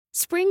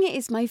Spring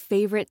is my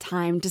favorite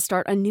time to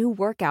start a new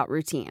workout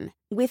routine.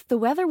 With the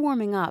weather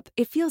warming up,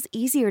 it feels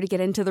easier to get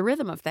into the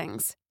rhythm of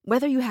things.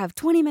 Whether you have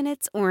 20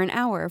 minutes or an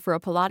hour for a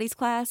Pilates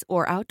class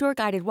or outdoor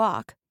guided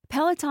walk,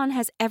 Peloton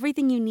has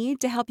everything you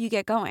need to help you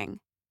get going.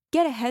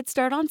 Get a head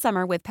start on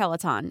summer with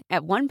Peloton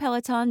at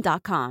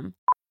onepeloton.com.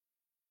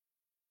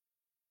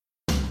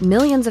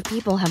 Millions of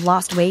people have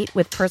lost weight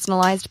with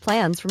personalized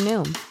plans from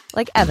Noom.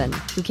 Like Evan,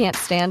 who can't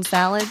stand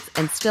salads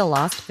and still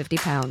lost 50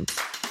 pounds.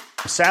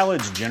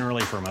 Salads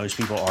generally for most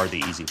people are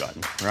the easy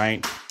button,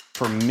 right?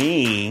 For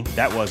me,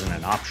 that wasn't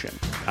an option.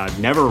 I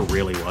never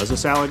really was a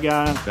salad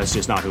guy. That's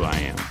just not who I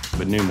am.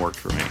 But Noom worked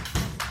for me.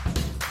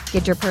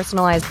 Get your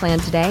personalized plan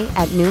today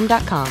at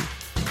Noom.com.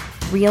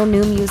 Real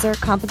Noom user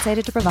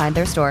compensated to provide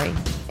their story.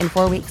 In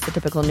 4 weeks, the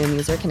typical Noom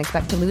user can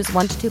expect to lose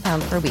 1 to 2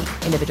 pounds per week.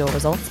 Individual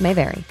results may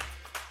vary.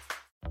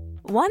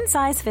 One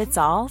size fits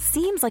all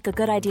seems like a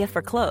good idea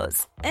for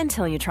clothes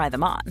until you try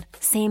them on.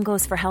 Same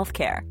goes for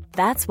healthcare.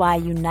 That's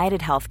why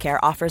United Healthcare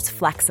offers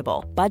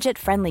flexible,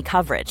 budget-friendly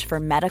coverage for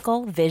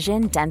medical,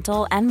 vision,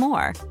 dental, and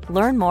more.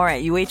 Learn more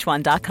at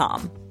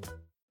uh1.com.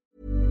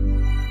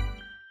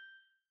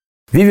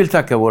 Vi vill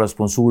tacka våra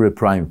sponsorer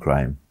Prime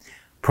Crime.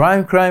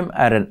 Prime Crime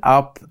är en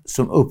app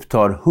som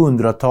upptar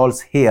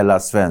hundratals hela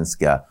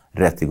svenska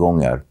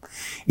rättegångar.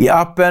 I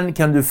appen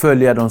kan du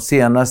följa de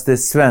senaste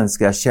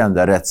svenska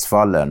kända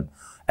rättsfallen,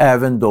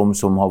 även de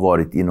som har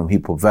varit inom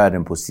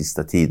hiphopvärlden på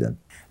sista tiden.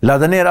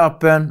 Ladda ner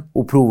appen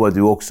och prova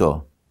du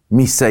också.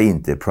 Missa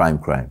inte Prime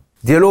Crime.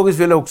 Dialogiskt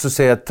vill jag också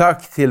säga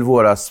tack till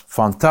våra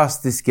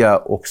fantastiska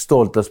och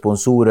stolta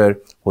sponsorer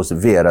hos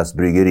Veras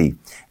Bryggeri.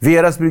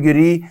 Veras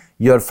Bryggeri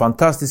gör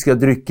fantastiska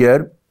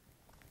drycker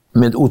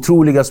med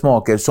otroliga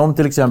smaker, som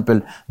till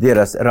exempel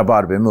deras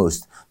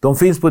rabarbermust. De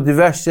finns på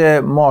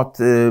diverse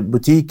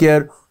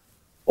matbutiker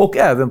och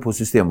även på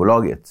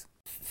Systembolaget.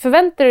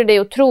 Förväntar du dig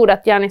och tror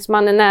att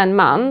gärningsmannen är en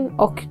man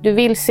och du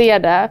vill se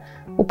det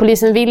och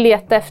polisen vill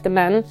leta efter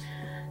män,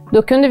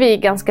 då kunde vi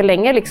ganska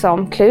länge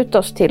liksom klä ut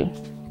oss till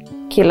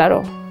killar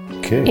och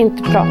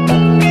inte prata.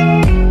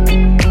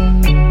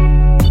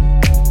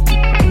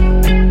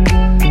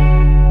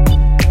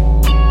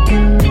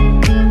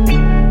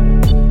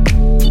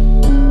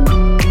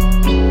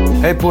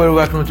 Hej på er och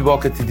välkommen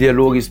tillbaka till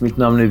Dialogiskt. Mitt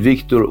namn är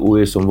Viktor och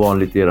är som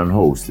vanligt eran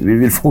host. Vi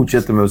vill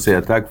fortsätta med att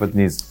säga tack för att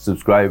ni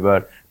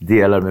subscriber,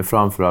 delar med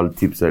framförallt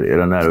tipsar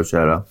era nära och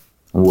kära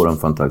om våran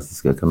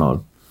fantastiska kanal.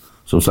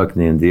 Som sagt,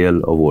 ni är en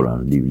del av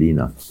våran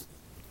livlina.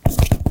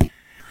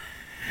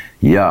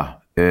 Ja,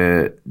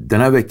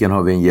 den här veckan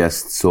har vi en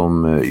gäst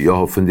som jag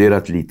har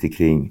funderat lite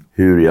kring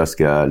hur jag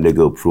ska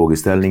lägga upp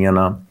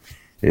frågeställningarna.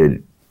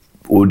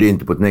 Och det är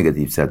inte på ett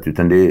negativt sätt,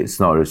 utan det är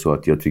snarare så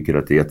att jag tycker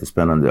att det är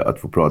jättespännande att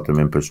få prata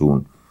med en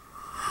person,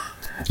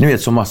 ni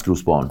vet, som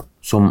maskrosbarn,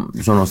 som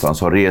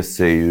någonstans har rest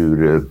sig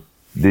ur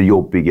det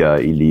jobbiga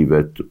i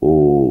livet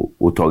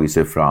och tagit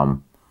sig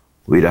fram,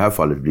 och i det här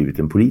fallet blivit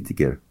en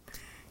politiker.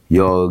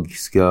 Jag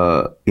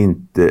ska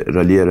inte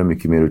raljera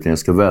mycket mer, utan jag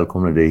ska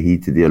välkomna dig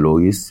hit till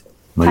Dialogiskt,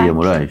 Maria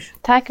Moraes.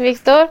 Tack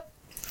Viktor.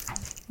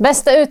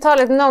 Bästa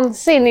uttalet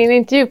någonsin i en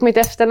intervju på mitt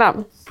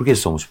efternamn. Porque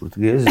somos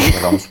portugueses,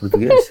 falamos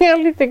português. Ja,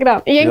 lite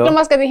grann. Egentligen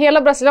man ska det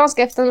hela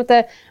brasilianska efternamnet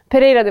är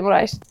Pereira de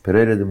Moraes.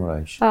 Pereira de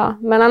Moraes. Ja,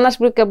 men annars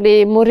brukar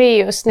bli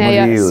Moraeus när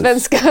jag gör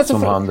svenska.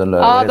 Som han den där,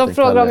 ja, de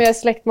frågar Kalle om jag är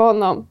släkt med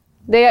honom.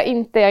 Det är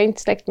jag är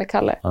inte släkt med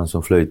Kalle. Han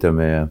som flöjtar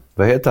med,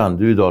 vad heter han?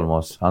 Du är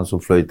Dalmas. Han som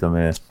flöjtar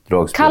med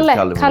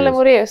dragspel. Kalle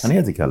Moraeus. Han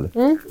heter Kalle.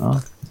 Mm.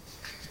 Ja.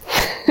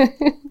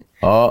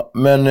 Ja,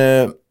 men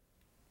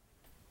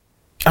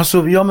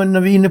alltså, ja, men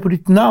när vi är inne på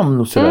ditt namn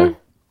och sådär.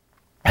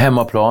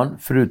 Hemmaplan,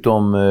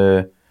 förutom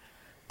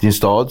din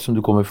stad som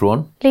du kommer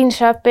ifrån.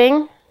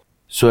 Linköping.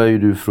 Så är ju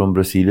du från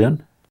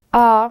Brasilien.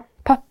 Ja,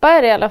 pappa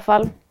är det i alla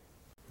fall.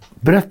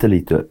 Berätta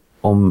lite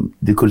om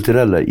det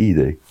kulturella i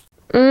dig.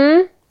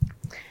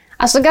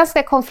 Alltså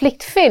ganska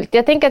konfliktfyllt.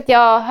 Jag tänker att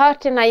jag har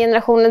hört till den här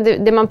generationen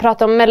där man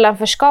pratar om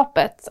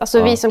mellanförskapet.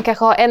 Alltså vi som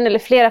kanske har en eller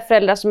flera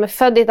föräldrar som är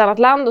födda i ett annat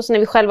land, och så när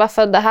vi själva är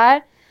födda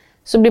här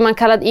så blir man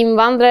kallad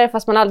invandrare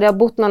fast man aldrig har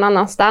bott någon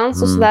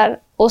annanstans och sådär.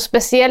 Och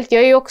speciellt,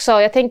 jag är ju också,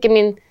 jag tänker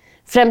min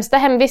främsta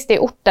hemvist är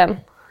orten.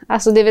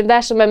 Alltså det är väl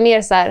där som är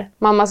mer så här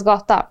mammas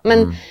gata.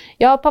 Men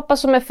jag har pappa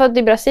som är född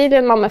i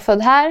Brasilien, mamma är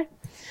född här.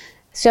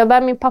 Så jag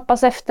bär min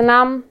pappas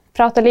efternamn,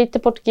 pratar lite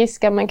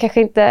portugisiska men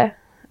kanske inte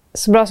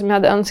så bra som jag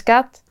hade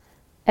önskat.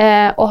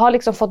 Och har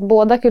liksom fått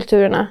båda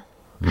kulturerna.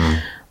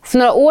 För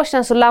några år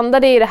sedan så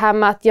landade det i det här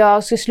med att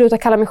jag skulle sluta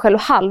kalla mig själv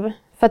halv.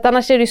 För att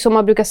annars är det ju som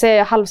man brukar säga,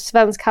 jag är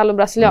halvsvensk,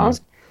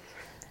 halvbrasiliansk.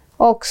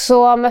 Och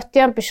så mötte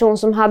jag en person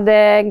som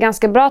hade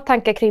ganska bra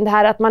tankar kring det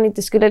här, att man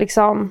inte skulle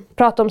liksom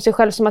prata om sig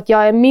själv som att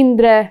jag är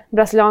mindre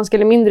brasiliansk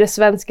eller mindre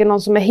svensk än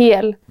någon som är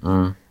hel.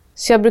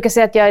 Så jag brukar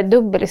säga att jag är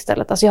dubbel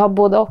istället, alltså jag har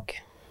både och.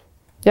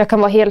 Jag kan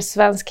vara helt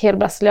svensk, helt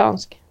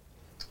brasiliansk.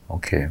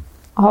 Okej.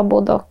 Och ha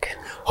både och.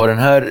 Har den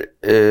här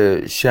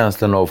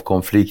känslan av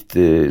konflikt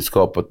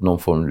skapat någon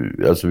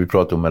form, alltså vi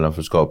pratar om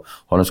mellanförskap,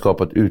 har den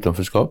skapat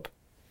utanförskap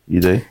i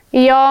dig?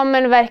 Ja,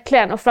 men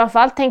verkligen. Och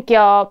framförallt tänker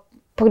jag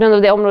på grund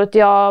av det området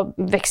jag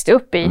växte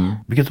upp i.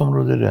 Vilket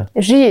område är det?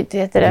 Ryd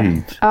heter det.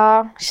 Ryd.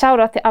 Ja,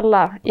 shoutout till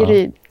alla i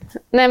Ryd.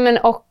 Nej, men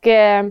och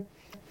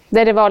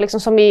där det var liksom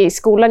som i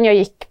skolan jag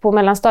gick på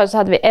mellanstadiet så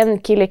hade vi en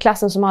kille i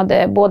klassen som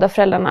hade båda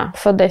föräldrarna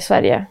födda i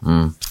Sverige.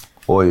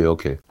 Oj,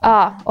 okej.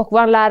 Ja, och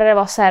vår lärare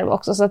var serb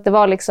också, så att det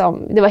var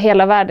liksom, det var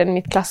hela världen i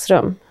mitt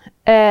klassrum.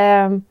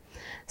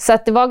 Så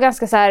att det var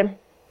ganska så här,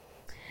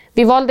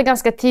 vi valde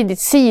ganska tidigt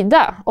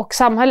sida, och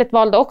samhället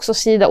valde också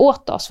sida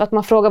åt oss, för att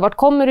man frågade vart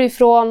kommer du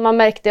ifrån. Man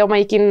märkte om man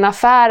gick in i en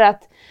affär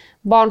att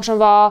barn som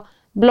var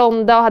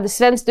blonda och hade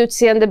svenskt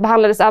utseende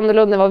behandlades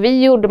annorlunda än vad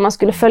vi gjorde. Man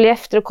skulle följa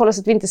efter och kolla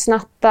så att vi inte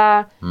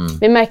snattade.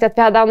 Vi märkte att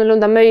vi hade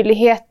annorlunda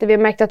möjligheter. Vi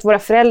märkte att våra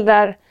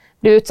föräldrar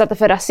blev utsatta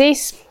för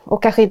rasism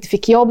och kanske inte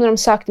fick jobb när de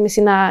sökte med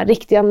sina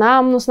riktiga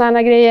namn och såna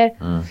här grejer.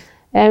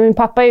 Min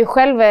pappa är ju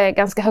själv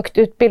ganska högt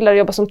utbildad och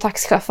jobbar som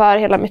taxichaufför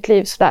hela mitt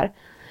liv.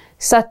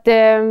 Så att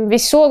vi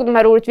såg de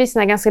här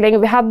orättvisorna ganska länge.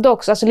 Vi hade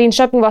också, alltså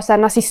Linköping var så här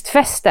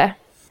nazistfäste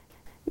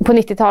på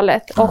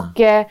 90-talet.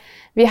 Och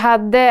vi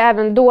hade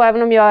även då,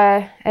 även om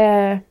jag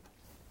är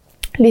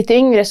lite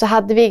yngre, så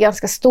hade vi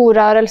ganska stor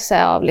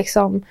rörelse av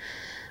liksom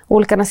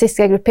olika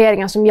nazistiska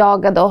grupperingar som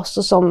jagade oss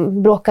och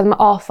som bråkade med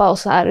AFA och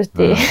så här.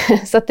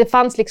 Så att det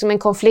fanns liksom en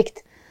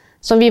konflikt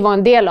som vi var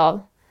en del av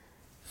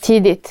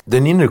tidigt.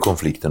 Den inre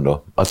konflikten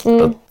då?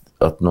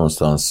 Att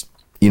någonstans,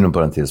 inom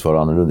parentes,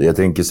 vara annorlunda. Jag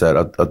tänker så här,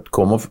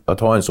 att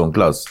ha en sån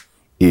klass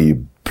är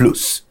ju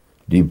plus.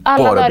 Det är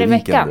alla bara dagar i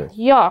berikande. veckan,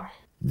 ja.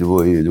 Det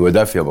var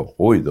därför jag var,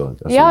 oj då.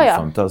 Alltså, Ja. Det är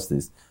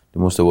fantastiskt. Det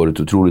måste ha varit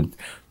otroligt.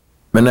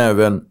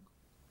 Men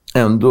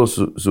ändå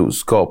så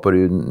skapar det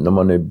ju, när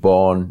man är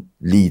barn,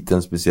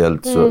 liten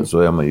speciellt, så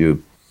är man ju,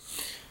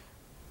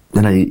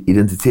 den här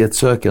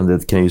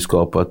identitetssökandet kan ju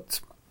skapa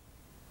att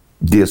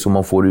det som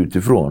man får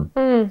utifrån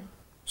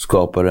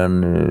skapar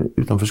en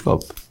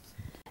utanförskap.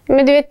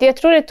 Men du vet, jag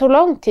tror det tog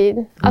lång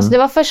tid. Alltså det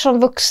var först som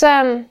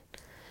vuxen.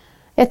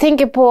 Jag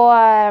tänker på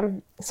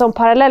som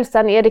parallell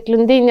när Erik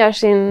Lundin gör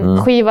sin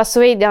skiva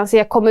Swady. Han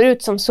säger jag kommer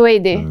ut som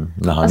Swady.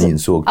 När han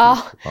insåg det. Ja.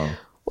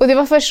 Och det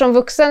var först som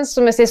vuxen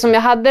som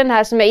jag hade den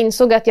här, som jag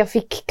insåg att jag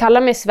fick kalla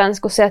mig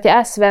svensk och säga att jag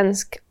är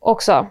svensk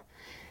också.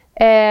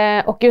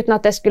 Och utan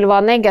att det skulle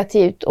vara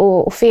negativt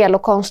och fel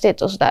och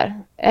konstigt och sådär.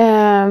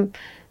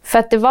 För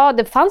att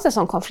det fanns en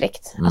sån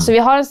konflikt. Alltså vi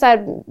har en så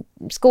här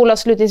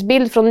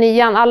skolavslutningsbild från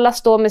 9:an. Alla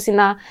står med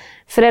sina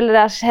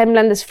föräldrars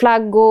hemländers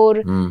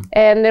flaggor.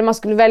 När man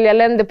skulle välja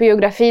länder på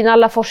geografin.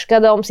 Alla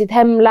forskade om sitt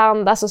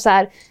hemland. Alltså så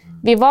här,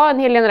 vi var en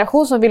hel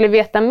generation som ville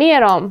veta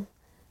mer om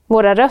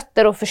våra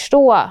rötter och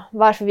förstå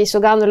varför vi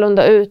såg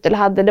annorlunda ut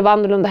eller det var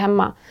annorlunda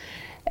hemma.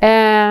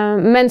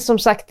 Men som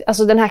sagt,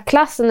 alltså den här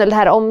klassen eller det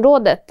här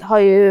området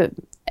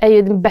är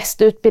ju den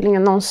bästa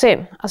utbildningen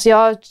någonsin. Alltså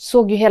jag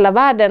såg ju hela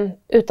världen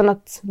utan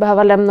att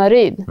behöva lämna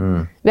Ryd.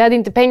 Vi hade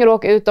inte pengar att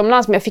åka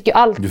utomlands, men jag fick ju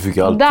allt där. Du fick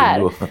allt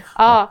där.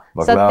 Ja,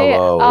 så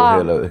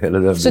hela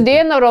den. Så det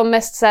är en av de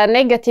mest så här,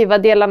 negativa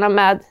delarna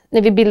med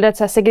när vi bildar ett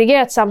så här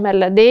segregerat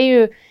samhälle. Det är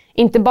ju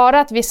inte bara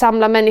att vi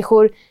samlar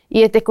människor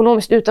i ett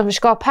ekonomiskt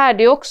utanförskap här.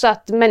 Det är också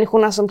att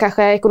människorna som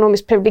kanske är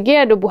ekonomiskt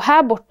privilegierade och bor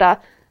här borta,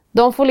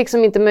 de får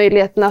liksom inte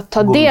möjligheten att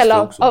ta del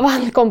av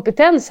all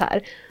kompetens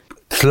här.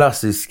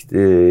 Klassiskt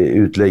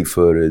utlägg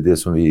för det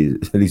som vi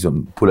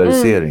liksom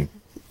polarisering.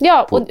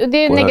 Ja, och det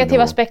är en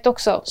negativ aspekt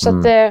också. Så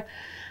att, det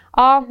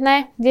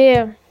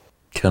är...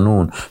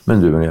 Kanon.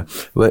 Men du, Maria,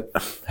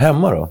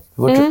 hemma då?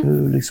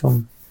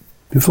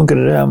 Hur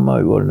funkade det hemma?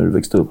 Hur var det när du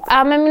växte upp?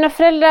 Ja, men mina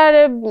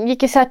föräldrar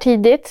gick isär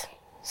tidigt.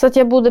 Så att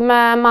jag bodde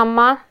med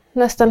mamma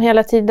nästan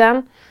hela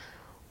tiden.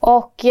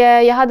 Och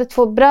jag hade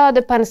 2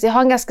 bröder på hennes. Jag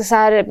har en ganska så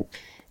här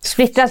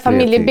splittrad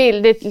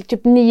familjebild. Det är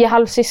typ 9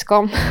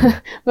 halvsyskon.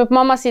 Men på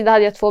mammas sida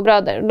hade jag 2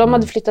 bröder. De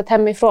hade flyttat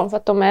hemifrån för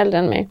att de är äldre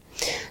än mig.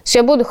 Så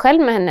jag bodde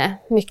själv med henne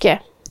mycket.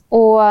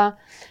 Och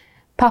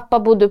pappa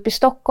bodde uppe i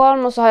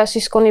Stockholm. Och så har jag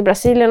syskon i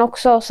Brasilien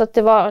också. Så att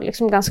det var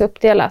liksom ganska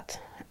uppdelat.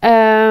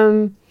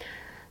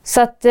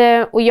 Så att,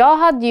 och jag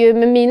hade ju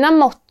med mina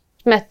mått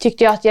mätt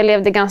tyckte jag att jag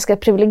levde ganska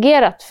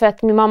privilegierat. För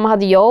att min mamma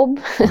hade jobb.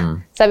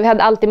 Så vi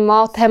hade alltid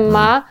mat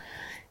hemma.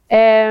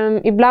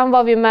 Ibland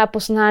var vi med på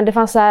det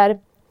fanns så här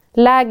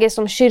läger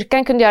som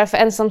kyrkan kunde göra för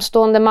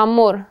ensamstående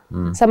mammor.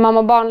 Så här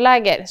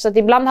mamma-barnläger. Så att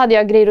ibland hade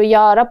jag grejer att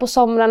göra på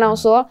somrarna och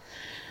så.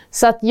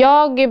 Så att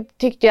jag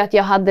tyckte att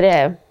jag hade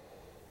det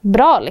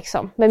bra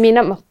liksom, med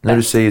mina mått. När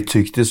du säger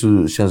tyckte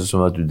så känns det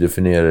som att du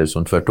definierar det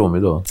som tvärtom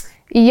idag.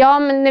 Ja,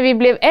 men när vi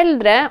blev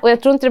äldre, och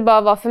jag tror inte det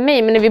bara var för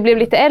mig, men när vi blev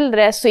lite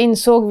äldre så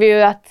insåg vi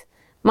ju att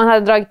man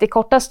hade dragit det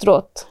korta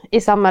strået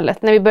i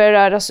samhället när vi började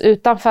röra oss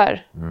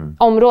utanför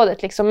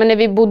området. Liksom. Men när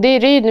vi bodde i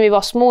Ryd, när vi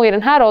var små i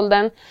den här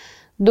åldern,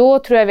 då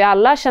tror jag vi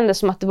alla kände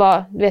som att det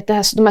var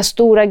de här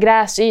stora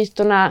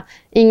gräsytorna,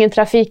 ingen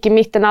trafik i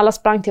mitten, alla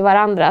sprang till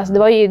varandra. Alltså, det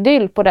var ju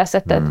idyll på det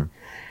sättet.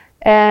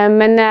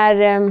 Men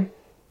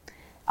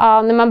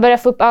när man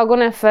började få upp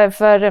ögonen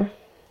för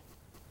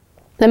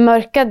den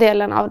mörka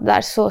delen av det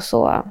där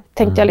så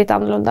tänkte jag lite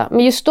annorlunda.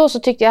 Men just då så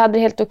tyckte jag hade det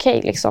helt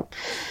okej. Liksom.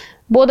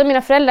 Båda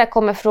mina föräldrar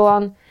kommer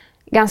från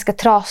ganska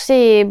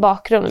trasig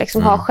bakgrund.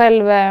 Liksom, har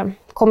själv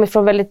kom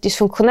ifrån väldigt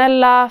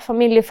dysfunktionella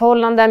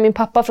familjeförhållanden. Min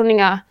pappa från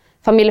inga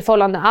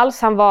familjeförhållanden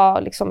alls. Han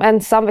var liksom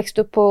ensam,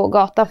 växte upp på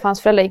gatan för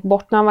hans föräldrar gick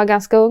bort när han var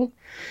ganska ung.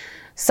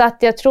 Så att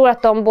jag tror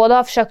att de båda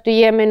har försökt att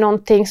ge mig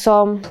någonting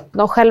som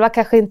de själva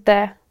kanske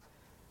inte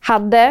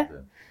hade.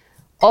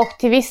 Och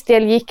till viss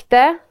del gick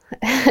det.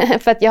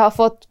 För att jag har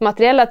fått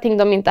materiella ting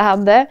de inte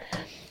hade.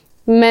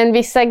 Men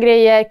vissa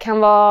grejer kan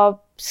vara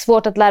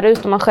svårt att lära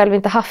ut om man själv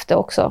inte haft det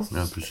också.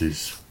 Ja,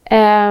 precis.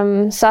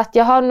 Så att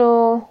jag har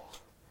nog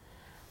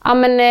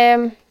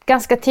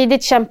ganska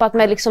tidigt kämpat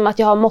med liksom att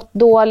jag har mått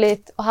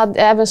dåligt. Och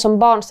även som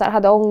barn så här,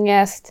 hade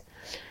ångest.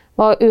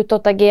 Var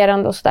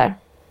utåtagerande och sådär.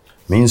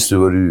 Minns du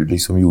vad du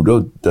liksom gjorde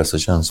av dessa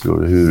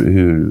känslor?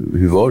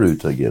 Hur var du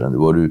utagerande?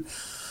 Var du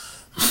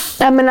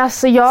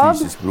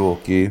fysiskt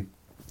bråkig?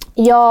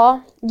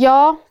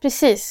 Ja,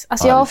 precis.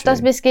 Alltså jag har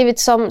oftast beskrivit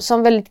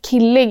som väldigt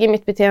killig i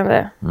mitt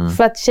beteende.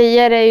 För att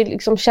tjejer är ju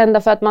liksom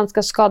kända för att man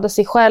ska skada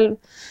sig själv.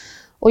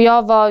 Och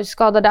jag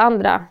skadade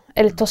andra.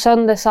 Eller tog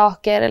sönder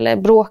saker eller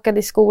bråkade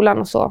i skolan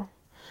och så.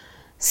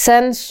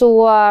 Sen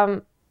så,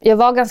 jag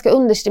var ganska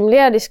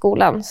understimulerad i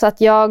skolan. Så att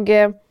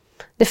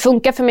det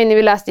funkar för mig när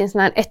vi läste i en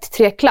sån här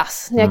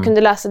 1-3-klass. När jag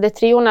kunde läsa det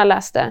 3-orna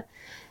läste.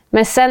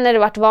 Men sen när det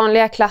varit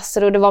vanliga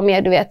klasser och det var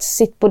mer, du vet,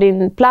 sitt på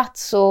din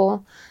plats och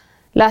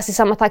läs i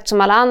samma takt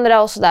som alla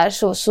andra och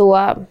sådär.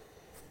 Så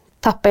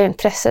tappade jag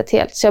intresset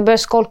helt. Så jag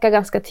började skolka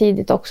ganska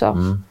tidigt också.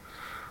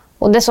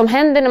 Och det som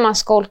händer när man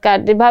skolkar,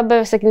 det behöver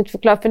jag säkert inte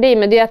förklara för dig,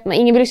 men det är att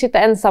ingen vill sitta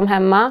ensam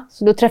hemma.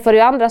 Så då träffar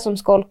du andra som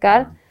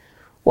skolkar.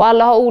 Och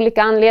alla har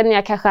olika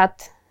anledningar kanske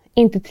att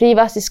inte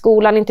trivas i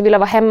skolan, inte vilja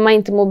vara hemma,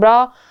 inte må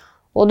bra.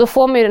 Och då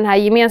får man ju den här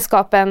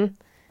gemenskapen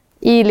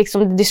i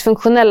liksom det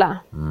dysfunktionella.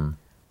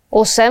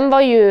 Och sen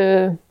var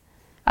ju,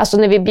 alltså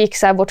när vi begick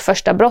så här, vårt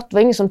första brott,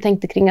 var ingen som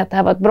tänkte kring att det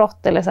här var ett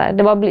brott eller så här.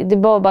 Det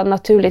var bara ett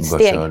naturligt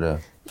steg.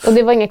 Och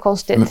det var inget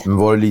konstigt. Men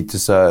var det lite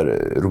så här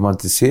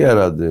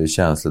romantiserad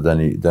känsla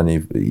där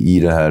ni i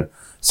den här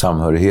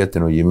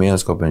samhörigheten och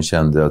gemenskapen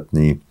kände att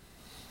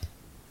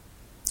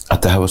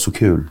det här var så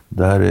kul?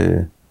 Var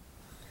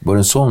det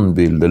en sån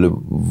bild eller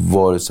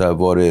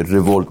var det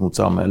revolt mot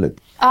samhället?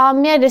 Ja,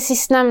 mer det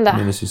sistnämnda.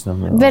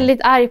 Väldigt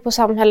arg på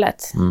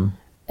samhället.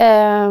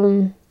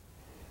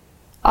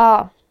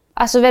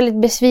 Alltså väldigt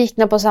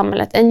besvikna på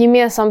samhället. En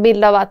gemensam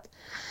bild av att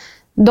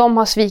de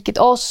har svikit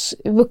oss,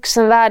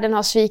 vuxenvärlden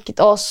har svikit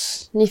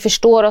oss, ni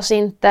förstår oss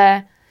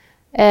inte.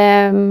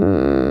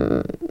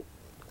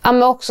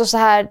 Men också så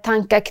här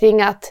tankar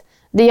kring att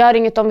det gör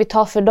inget om vi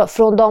tar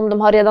från dem,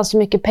 de har redan så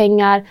mycket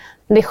pengar.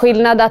 Det är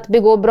skillnad att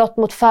begå brott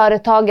mot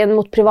företagen,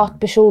 mot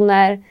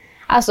privatpersoner.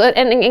 Alltså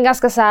en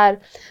ganska så här,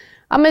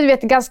 du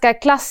vet, ganska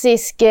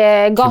klassisk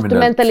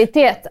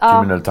gatumentalitet.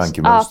 Kriminell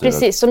tankemönster,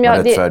 precis. Som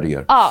jag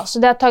rättfärdigar. Så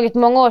det har tagit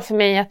många år för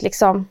mig att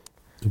liksom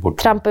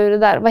trampa ur det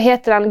där. Vad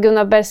heter han?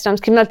 Gunnar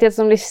Bergströms kriminalitet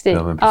som livsstil.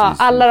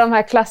 Alla de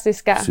här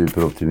klassiska.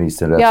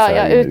 Superoptimisten,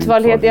 rättfärdigar,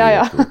 utvaldhet.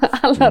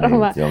 Alla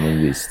de här. Ja, men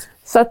visst.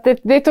 Så att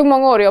det tog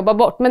många år att jobba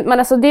bort. Men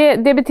alltså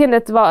det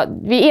beteendet var,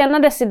 vi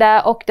enades i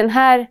det, och den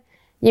här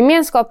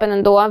gemenskapen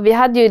ändå, vi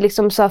hade ju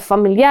liksom så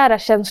familjära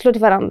känslor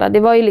till varandra. Det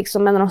var ju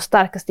liksom en av de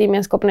starkaste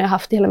gemenskaperna jag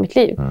haft i hela mitt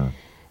liv.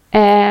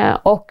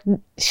 Och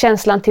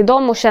känslan till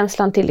dem och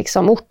känslan till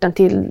liksom orten,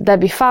 till där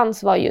vi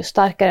fanns, var ju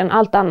starkare än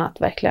allt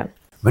annat, verkligen.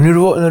 Men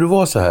när du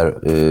var så här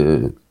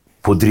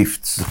på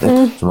drift,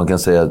 som man kan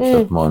säga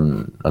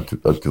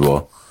att du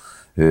var,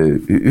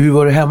 hur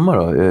var det hemma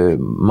då?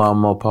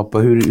 Mamma och pappa,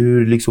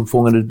 hur liksom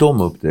fångade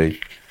de upp dig?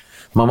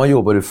 Mamma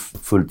jobbade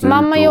fullt ut.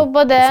 Mamma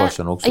jobbade, och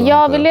farsan också.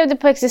 Ja, vi levde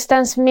på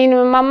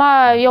existensminimum.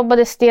 Mamma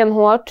jobbade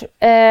stenhårt.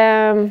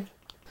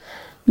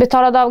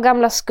 Betalade av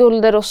gamla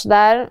skulder och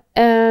sådär.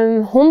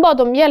 Hon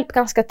bad om hjälp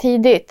ganska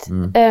tidigt.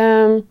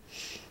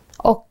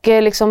 Och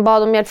liksom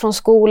bad om hjälp från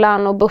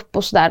skolan och BUP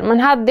och sådär. Man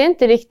hade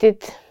inte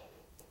riktigt...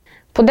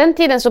 På den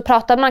tiden så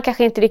pratade man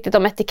kanske inte riktigt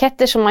om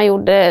etiketter som man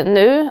gjorde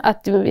nu.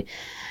 Att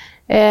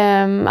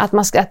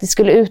det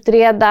skulle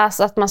utredas,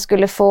 att man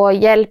skulle få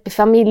hjälp i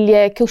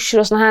familjekurser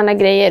och såna här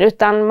grejer.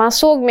 Utan man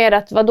såg mer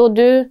att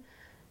du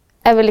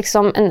är väl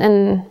liksom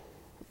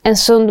en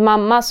sund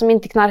mamma som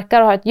inte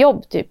knarkar och har ett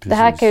jobb typ. Precis. Det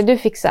här kan ju du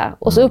fixa.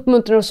 Och så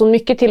uppmuntrar de så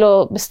mycket till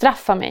att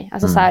bestraffa mig.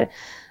 Alltså så här,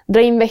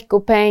 dra in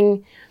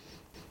veckopeng,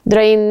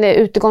 dra in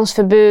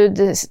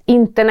utegångsförbud,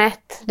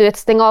 internet, du vet,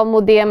 stänga av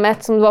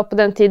modemet som det var på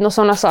den tiden och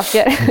sådana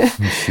saker.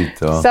 Shit,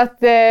 ja. Så att,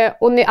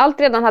 och när allt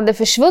redan hade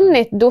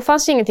försvunnit, då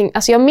fanns ju ingenting.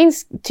 Alltså jag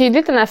minns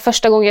tydligt den här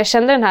första gången jag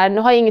kände den här,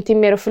 nu har jag ingenting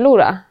mer att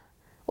förlora.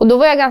 Och då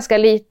var jag ganska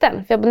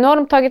liten. För nu har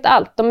de tagit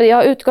allt. Jag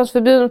har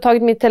utgångsförbud, de har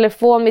tagit min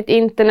telefon, mitt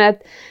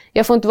internet.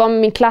 Jag får inte vara med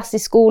min klass i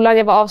skolan,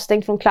 jag var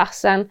avstängd från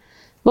klassen.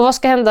 Men vad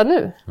ska hända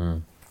nu?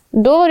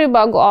 Då var det ju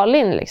bara att gå all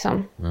in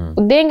liksom.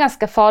 Och det är en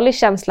ganska farlig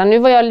känsla. Nu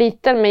var jag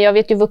liten, men jag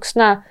vet ju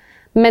vuxna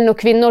män och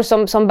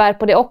kvinnor som bär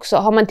på det också.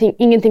 Har man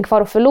ingenting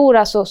kvar att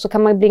förlora så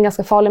kan man bli en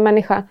ganska farlig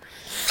människa.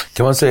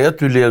 Kan man säga att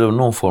du led av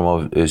någon form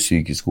av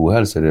psykisk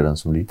ohälsa redan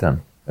som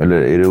liten? Eller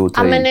är det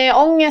ja, men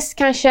ångest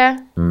kanske.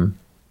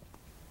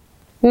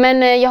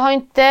 Men jag har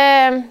inte...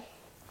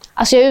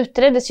 Alltså jag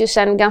utreddes ju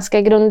sen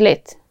ganska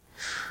grundligt.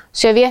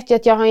 Så jag vet ju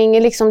att jag har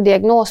ingen liksom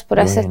diagnos på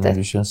det sättet. Nej,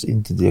 det känns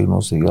inte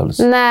diagnosig alls.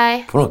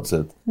 Nej. På något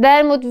sätt.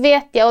 Däremot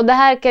vet jag, och det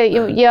här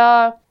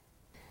kan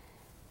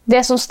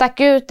det som stack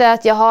ut är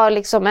att jag har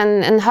liksom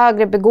en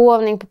högre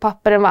begåvning på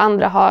papper än vad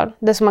andra har.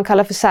 Det som man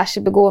kallar för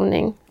särskild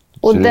begåvning.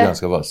 Så det är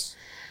ganska vass?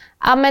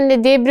 Ja,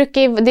 men det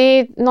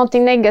är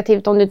någonting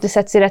negativt om du inte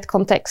sätts i rätt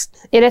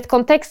kontext. I rätt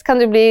kontext kan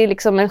du bli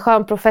liksom en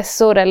skön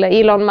professor eller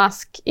Elon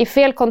Musk. I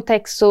fel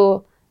kontext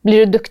så blir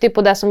du duktig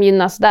på det som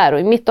gynnas där. Och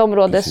i mitt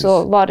område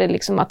så var det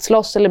liksom att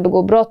slåss eller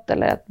begå brott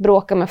eller att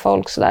bråka med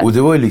folk. Sådär. Och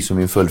det var ju liksom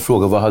min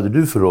följdfråga. Vad hade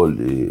du för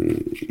roll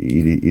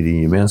i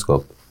din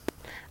gemenskap?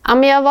 Ja,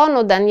 men jag var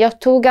nog den. Jag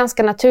tog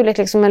ganska naturligt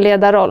liksom en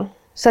ledarroll.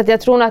 Så att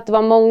jag tror nog att det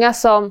var många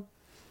som...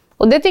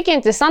 Och det tycker jag är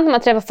intressant när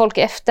man träffar folk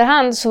i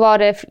efterhand, så var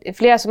det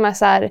flera som är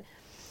så här,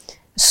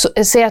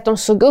 säger att de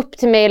såg upp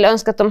till mig eller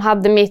önskar att de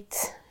hade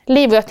mitt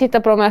liv. Och jag tittar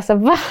på dem och jag säger,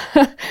 va?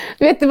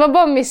 Du vet, det var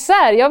bara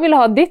misär. Jag ville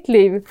ha ditt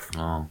liv.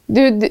 Ja.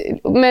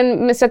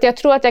 Men så att jag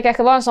tror att jag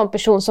kanske var en sån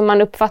person som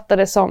man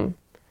uppfattade som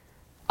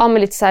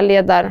lite så här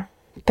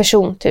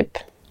ledarperson typ.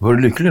 Var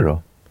du lycklig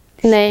då?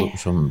 Nej.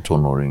 Som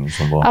tonåring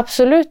som var?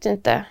 Absolut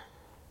inte.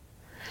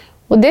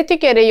 Och det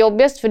tycker jag är det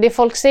jobbigast, för det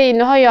folk säger,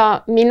 nu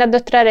har mina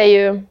döttrar är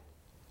ju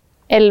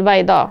 11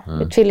 idag,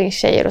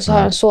 tvillingtjejer, och så har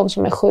jag en son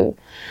som är 7.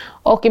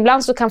 Och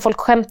ibland så kan folk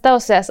skämta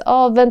och säga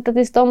vänta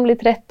tills de blir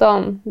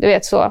 13, du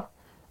vet så.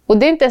 Och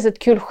det är inte ens ett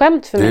kul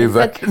skämt för mig. Det är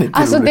verkligen inte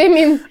alltså,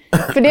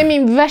 det är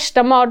min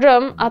värsta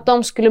mardröm att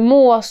de skulle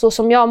må så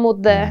som jag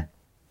mådde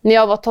när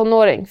jag var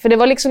tonåring. För det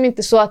var liksom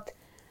inte så att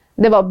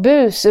det var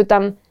bus,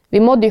 utan vi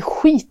mådde ju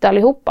skit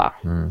allihopa.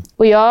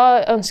 Och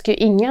jag önskar ju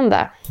ingen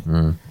där.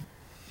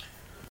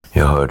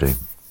 Jag hör dig.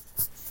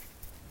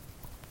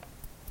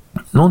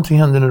 Någonting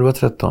hände när du var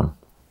 13.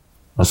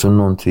 Alltså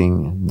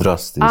någonting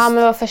drastiskt. Ja, men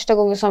det var första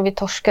gången som vi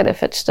torskade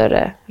för ett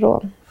större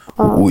rån.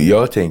 Och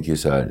jag tänker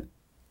så här,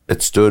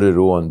 ett större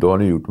rån, då har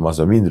ni gjort en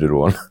massa mindre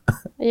rån.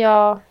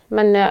 Ja,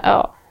 men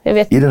jag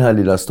vet. I den här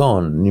lilla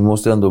stan, ni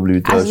måste ändå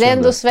blivit ökända. Alltså det är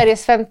ändå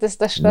Sveriges 5:e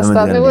största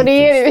stad. Nu var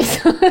det är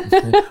liksom.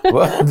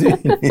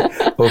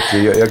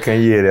 Okej, jag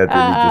kan ge dig att det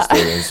är lite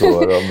större än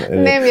så. Nej,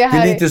 men det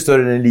är lite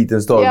större än en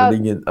liten stad. Men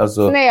ingen,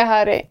 alltså... Nej, jag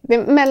hör dig. Det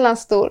är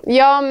mellanstor.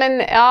 Ja,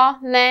 men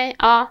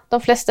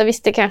de flesta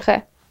visste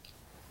kanske.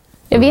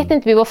 Jag vet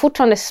inte, vi var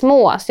fortfarande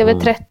små. Alltså jag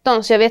var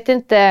 13, så jag vet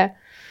inte.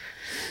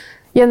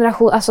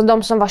 Alltså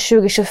de som var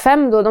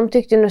 20-25 då, de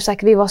tyckte nu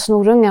säkert vi var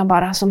snorungar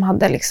bara som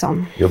hade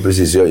liksom... Ja,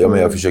 precis. Men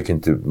jag försöker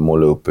inte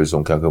måla upp er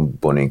som kanske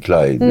Bonnie and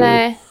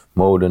Clyde.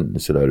 Moden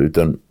sådär,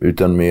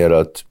 utan mer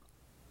att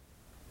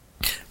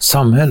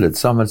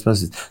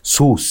samhällsmässigt,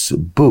 SOS,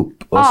 BUP,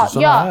 alltså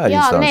sådana här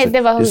instanser. Nej,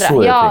 det var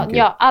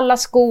 100. Alla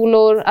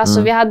skolor,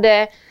 alltså vi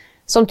hade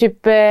som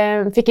typ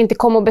fick inte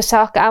komma och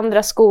besöka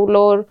andra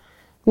skolor.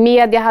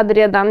 Media hade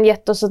redan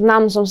gett oss ett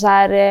namn som så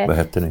här... Vad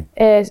hette ni?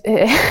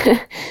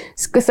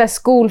 Så här,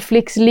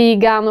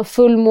 skolflicksligan och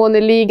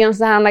fullmåneligan,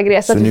 så här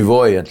grejer. Så ni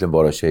var egentligen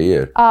bara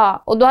tjejer?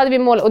 Ja, och då hade vi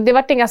mål. Och det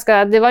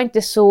var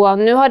inte så...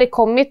 Nu har det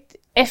kommit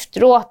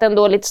efteråt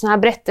ändå lite såna här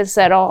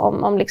berättelser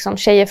om liksom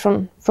tjejer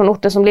från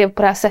orten som lever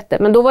på det här sättet.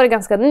 Men då var det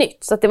ganska nytt.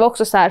 Så att det var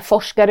också så här,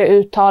 forskare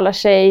uttalar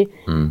sig.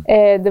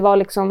 Det var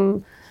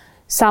liksom...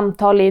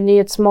 samtal i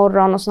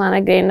Nyhetsmorgon och sådana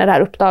grejer när det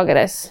här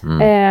uppdagades.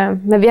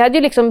 Men vi hade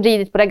ju liksom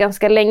ridit på det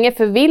ganska länge.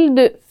 För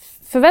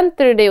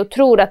förväntar du dig och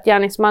tror att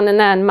gärningsmannen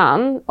är en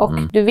man och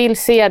du vill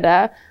se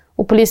det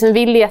och polisen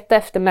vill leta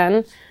efter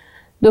män,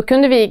 då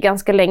kunde vi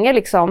ganska länge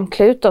liksom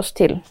klä ut oss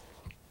till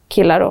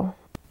killar och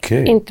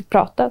inte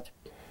prata.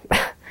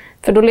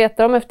 För då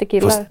letar de efter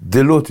killar. Fast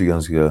det låter ju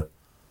ganska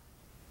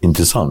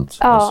intressant.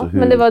 Ja, alltså,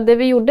 men det var det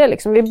vi gjorde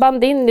liksom. Vi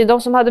band in,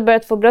 de som hade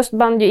börjat få bröst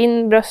band ju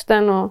in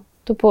brösten och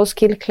tog på oss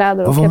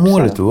killkläder. Vad var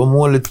målet då? Var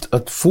målet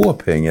att få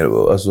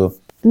pengar? Alltså...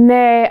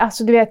 Nej,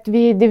 alltså du vet,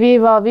 vi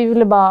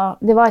ville bara...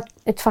 Det var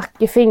ett fuck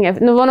you finger.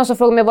 Det var någon som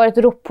frågade om jag var ett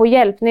rop på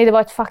hjälp. Nej, det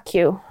var ett fuck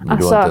you. Men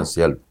det var inte ens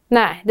hjälp?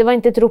 Nej, det var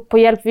inte ett rop på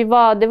hjälp.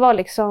 Det var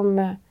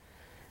liksom...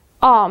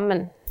 Ja,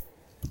 men...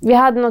 Vi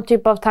hade någon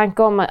typ av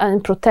tanke om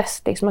en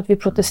protest, liksom, att vi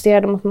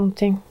protesterade mot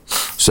någonting.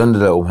 Sen det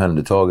där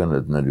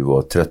omhändertagandet när du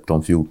var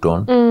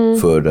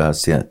 13-14 för det här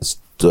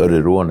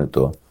större rånet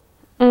då?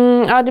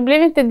 Ja, det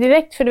blev inte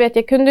direkt, för du vet,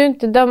 jag kunde ju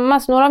inte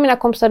dömas. Några av mina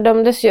kompisar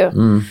dömdes ju.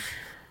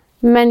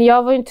 Men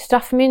jag var ju inte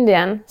straffmyndig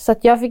än. Så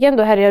att jag fick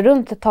ändå härja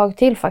runt ett tag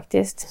till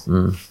faktiskt.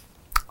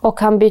 Och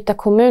han byta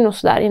kommun och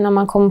sådär innan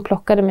man kom och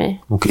plockade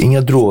mig. Och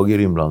inga droger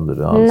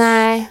inblandade alls?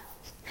 Nej.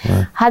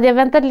 Hade jag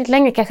väntat lite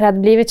längre kanske det hade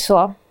blivit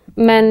så.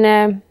 Men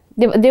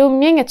det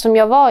umgänget som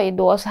jag var i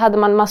då, så hade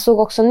man såg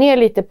också ner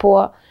lite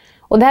på...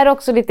 Och det här är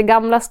också lite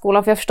gamla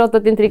skolan, för jag har förstått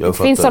att det inte riktigt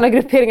finns sådana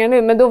grupperingar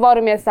nu. Men då var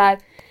det mer så här...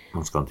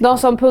 De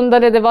som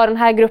pundade, det var den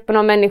här gruppen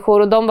av människor,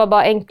 och de var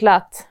bara enkla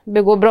att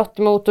begå brott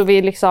mot, och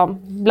vi liksom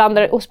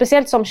blandade, och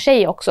speciellt som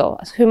tjej också,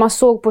 alltså hur man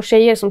såg på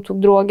tjejer som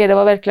tog droger, det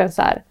var verkligen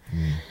så här.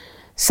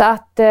 Så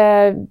att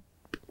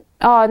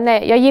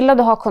nej, jag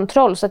gillade att ha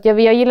kontroll, så att jag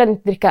gillade inte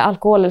att dricka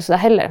alkohol eller så där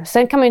heller.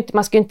 Sen kan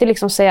man ska ju inte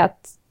liksom säga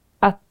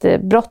att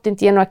brott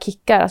inte ger några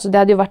kickar, alltså det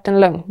hade ju varit en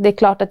lögn. Det är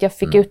klart att jag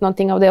fick ut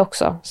någonting av det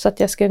också, så att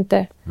jag ska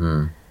inte...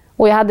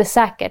 Och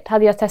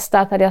hade jag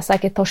testat hade jag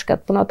säkert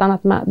torskat på något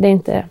annat med. Det är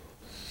inte...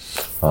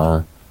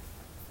 Ja.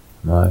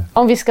 Nej.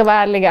 Om vi ska vara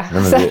ärliga.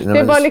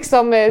 Det var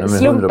liksom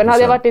slumpen. 100%.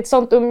 Hade jag varit i ett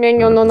sånt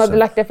umgänge och någon hade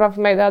lagt det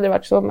framför mig, det hade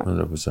varit så med.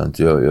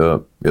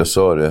 100%. Jag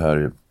sa det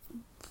här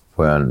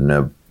när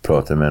jag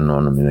pratade med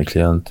någon av mina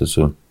klienter.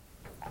 Så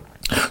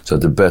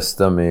att det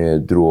bästa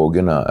med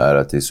drogerna är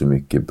att det är så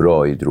mycket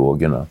bra i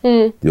drogerna.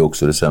 Det är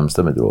också det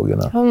sämsta med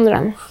drogerna.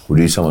 100. Och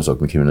det är samma sak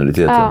med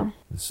kriminaliteten. Ja.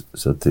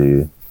 Så att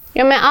det...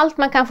 Ja, men allt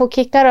man kan få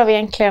kickar av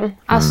egentligen.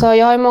 Alltså,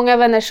 jag har ju många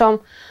vänner som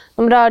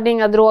de rörde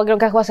inga droger. De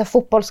kanske var så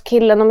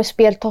fotbollskillen, de är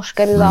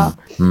speltorskar idag.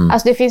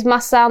 Alltså det finns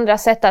massa andra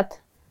sätt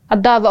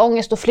att döva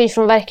ångest och fly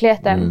från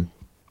verkligheten.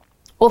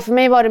 Och för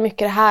mig var det mycket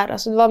det här.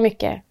 Alltså det var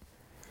mycket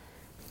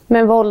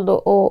med våld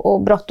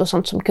och brott och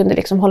sånt som kunde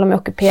liksom hålla mig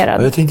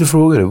ockuperad. Jag tänkte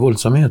fråga dig,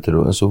 våldsamheter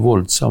då? Alltså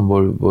våldsam,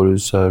 var du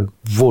så här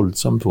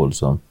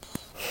våldsam?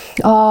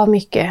 Ja,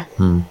 mycket.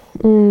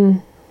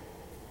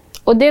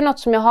 Och det är något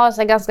som jag har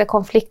så här ganska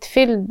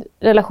konfliktfylld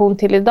relation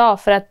till idag,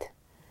 för att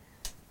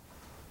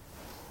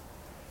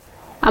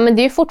ja, men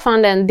det är ju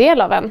fortfarande en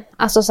del av en.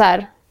 Alltså så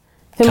här,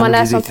 hur man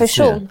är som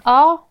person.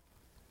 Ja.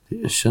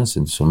 Det känns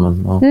inte som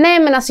en... Ja. Nej,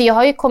 men alltså jag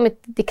har ju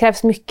kommit... Det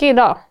krävs mycket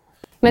idag.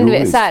 Men du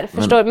vet, så här,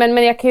 förstår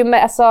men jag kan ju...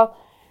 Alltså,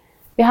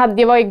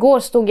 igår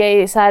stod jag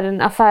i så här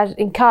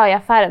en kö i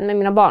affären med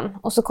mina barn.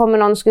 Och så kommer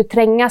någon och skulle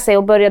tränga sig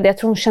och började... Jag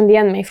tror hon kände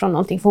igen mig från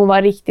någonting. För hon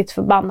var riktigt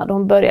förbannad. Och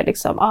hon började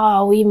liksom...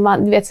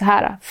 du vet så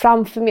här.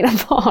 Framför mina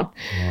barn.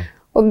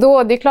 Och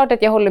då, det är klart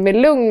att jag håller mig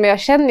lugn, men jag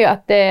känner ju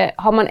att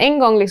har man en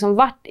gång liksom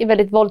varit i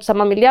väldigt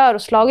våldsamma miljöer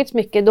och slagits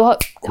mycket, då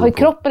har ju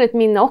kroppen ett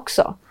minne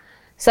också.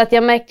 Så att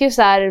jag märkte ju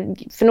så här,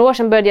 för några år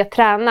sedan började jag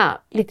träna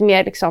lite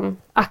mer liksom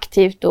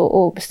aktivt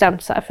och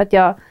bestämt så här, för att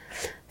jag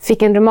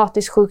fick en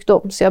reumatisk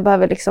sjukdom, så jag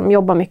behöver liksom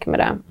jobba mycket med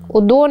det.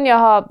 Och då när jag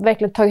har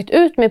verkligen tagit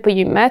ut mig på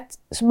gymmet,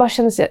 så bara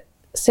kändes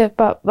jag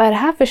bara, vad är det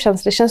här för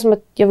känsla? Det känns som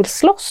att jag vill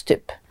slåss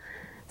typ.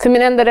 För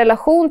min enda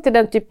relation till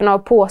den typen av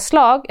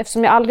påslag,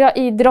 eftersom jag aldrig har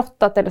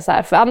idrottat eller så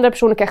här, för andra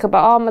personer kanske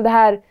bara, men det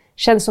här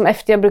känns som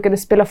efter jag brukade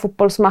spela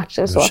fotbollsmatch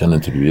eller så. Det känner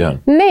inte du igen?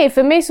 Nej,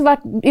 för mig så var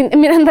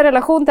min enda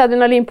relation till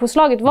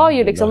adrenalinpåslaget var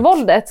ju liksom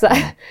våldet.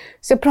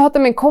 Så jag pratade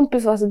med en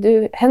kompis och sa,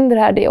 du, händer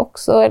det här det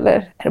också?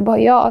 Eller är det bara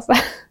jag? Så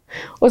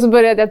och så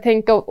började jag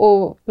tänka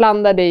och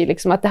landade i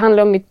liksom att det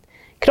handlar om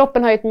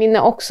kroppen har ju ett minne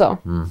också.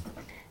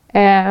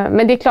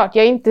 Men det är klart,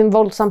 jag är inte en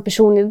våldsam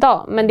person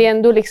idag, men det är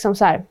ändå liksom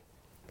så här.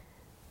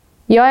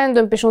 Jag är ändå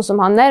en person som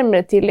har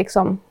närmare till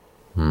liksom,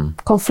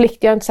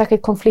 konflikt. Jag är inte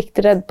särskilt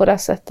konflikträdd på det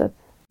sättet.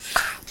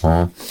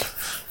 Ja.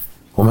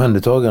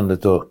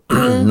 Omhändertagandet då,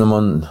 när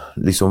man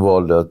liksom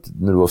valde att,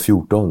 när du var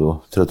 14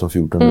 då,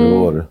 13-14, när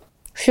var det?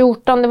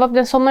 14, det var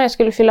den sommaren jag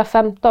skulle fylla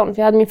 15,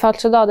 för jag hade min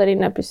födelsedag där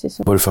inne precis.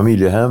 Var det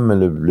familjehem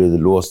eller blev det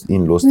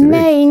inlåst direkt?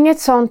 Nej, inget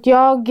sånt.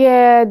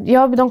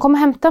 De kom och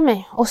hämtade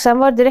mig och sen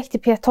var det direkt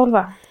till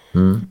P12.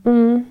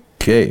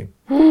 Okej.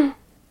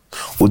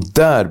 Och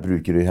där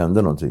brukar det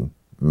hända någonting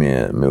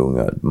med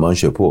unga. Man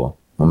kör på.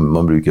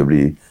 Man brukar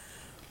bli...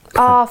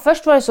 Ja,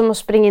 först var det som att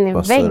springa in i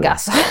en vägg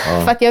alltså.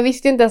 Ja. För att jag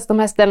visste inte ens att de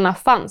här ställena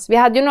fanns. Vi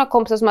hade ju några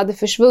kompisar som hade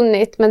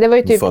försvunnit, men det var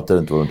ju typ... Du fattade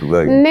inte var de tog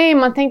vägen? Nej,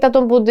 man tänkte att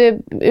de bodde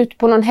ute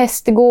på någon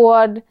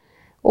hästgård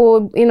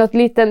och i något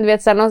liten, du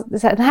vet,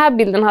 den här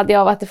bilden hade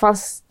jag av att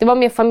det var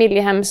mer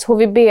familjehems,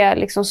 HVB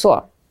liksom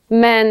så.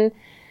 Men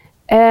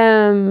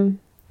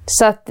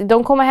så att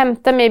de kom och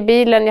hämtade mig i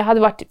bilen. Jag hade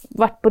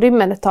varit på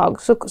rymmen ett tag,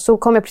 så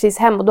kom jag precis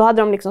hem och då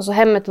hade de liksom, så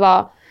hemmet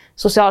var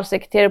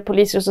socialsekreterare,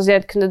 poliser och så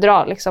jag kunde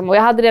dra liksom. Och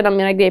jag hade redan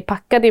mina grejer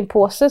packade i en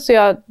påse,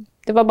 så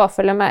det var bara att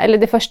följa med. Eller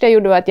det första jag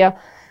gjorde var att jag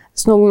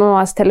snog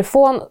mammas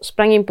telefon,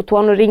 sprang in på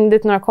toan och ringde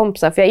till några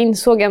kompisar, för jag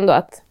insåg ändå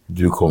att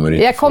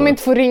jag kommer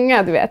inte få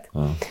ringa, du vet.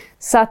 Ja.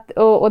 Så att,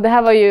 och det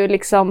här var ju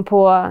liksom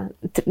på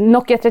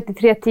Nokia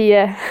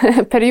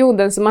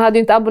 3310-perioden, så man hade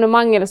ju inte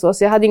abonnemang eller så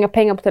jag hade inga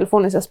pengar på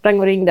telefonen, så jag sprang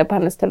och ringde på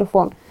hennes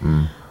telefon.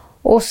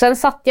 Och sen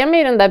satte jag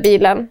mig i den där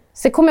bilen.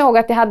 Sen kom jag ihåg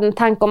att jag hade en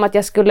tanke om att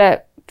jag skulle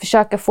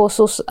försöka få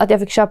så att jag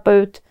fick köpa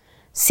ut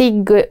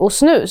cigg och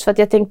snus, för att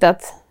jag tänkte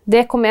att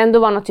det kommer ändå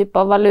vara någon typ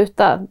av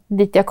valuta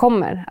dit jag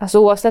kommer. Alltså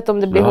oavsett om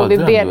det blir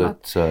HVB eller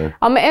något.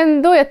 Ja, men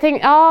ändå, jag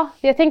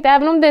tänkte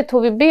även om det är ett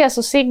HVB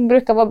så cigg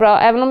brukar vara bra,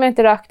 även om jag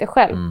inte rökte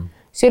själv.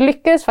 Så jag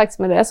lyckades faktiskt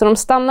med det. Så de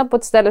stannade på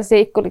ett ställe så jag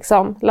gick och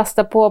liksom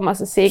lastade på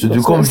massa cigg. Så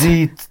du kom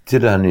dit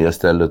till det här nya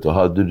stället och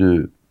hade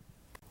du...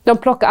 De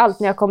plockade allt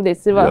när jag kom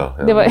dit. Så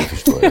jag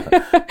förstår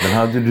det. Men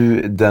hade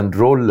du den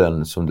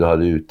rollen som du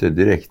hade ute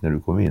direkt när du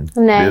kom in?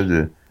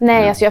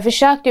 Nej, alltså jag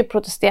försökte ju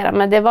protestera,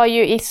 men det var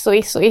ju is.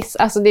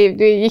 Alltså det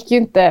gick ju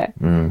inte...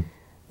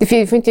 Det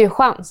fick inte ju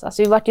chans.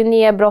 Alltså vi var ju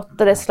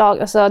nedbrottade slag.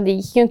 Alltså det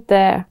gick ju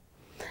inte...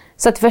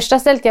 Så att första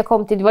stället jag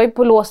kom till, det var ju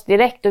på lås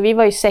direkt. Och vi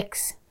var ju sex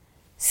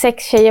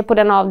tjejer på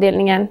den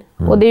avdelningen.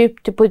 Och det är ju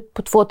typ på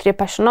 2-3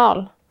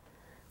 personal.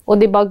 Och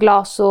det är bara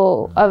glas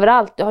och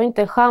överallt. Du har ju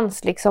inte en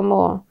chans liksom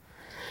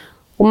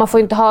och man får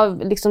inte ha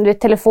liksom,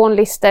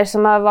 telefonlister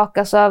som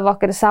övervakas och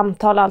övervakade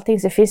samtal och allting.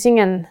 Så det finns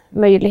ingen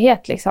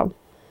möjlighet liksom.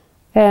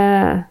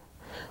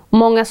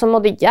 Många som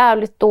mådde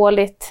jävligt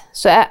dåligt.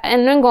 Så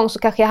ännu en gång så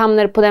kanske jag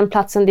hamnade på den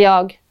platsen där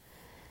jag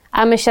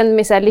men kände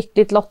mig så här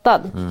lyckligt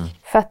lottad.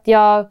 För att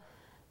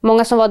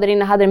många som var där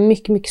inne hade det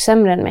mycket, mycket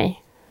sämre än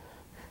mig.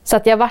 Så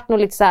att jag vart nog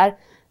lite så här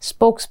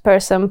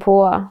spokesperson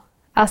på...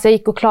 Alltså jag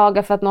gick och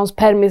klagade för att någons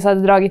permis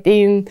hade dragit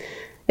in.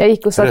 Jag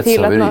gick och sa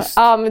till att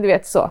ja, men du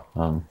vet så.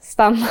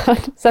 Standard.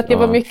 Så att det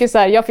var mycket så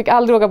här, jag fick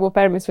aldrig åka på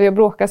permis för jag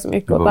bråkade så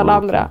mycket åt alla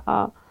andra.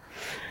 Ja.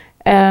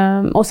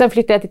 Och sen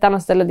flyttade jag till ett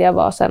annat ställe där jag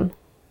var sen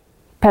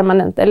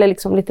permanent eller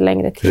liksom lite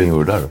längre tid. Hur länge var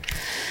du där då?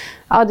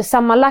 Ja, det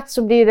sammanlagt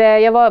så blir det,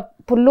 jag var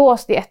på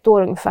låst i 1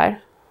 år ungefär.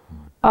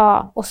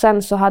 Ja, och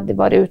sen så hade det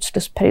varit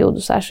utslusseperiod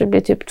och så här, så det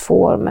blir typ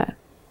 2 år med.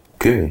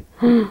 Okej.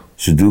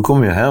 Så du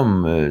kom ju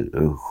hem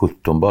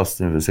 17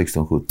 bast,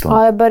 16-17?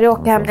 Ja, jag började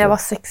åka hem när jag var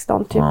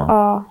 16 typ.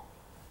 Ja.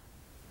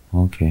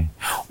 Okej.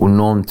 Och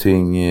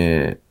någonting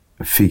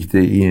fick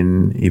dig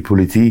in i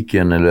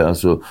politiken? Eller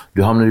alltså,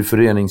 du hamnade i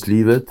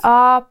föreningslivet?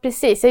 Ja,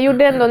 precis. Jag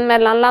gjorde ändå en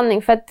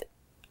mellanlandning för att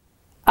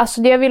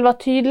alltså det jag vill vara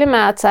tydlig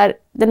med att så här,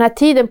 den här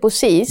tiden på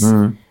SIS,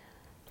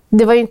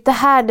 det var ju inte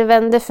här det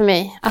vände för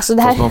mig. Alltså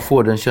det här... Fast man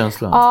får den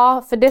känslan?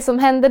 Ja, för det som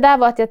hände där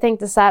var att jag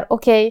tänkte så här,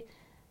 okej,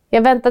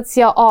 jag väntar tills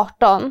jag är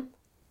 18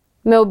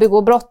 med att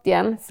begå brott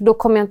igen, för då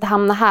kommer jag inte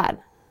hamna här.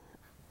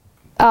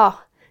 Ja,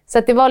 så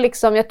att det var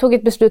liksom, jag tog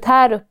ett beslut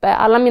här uppe.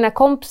 Alla mina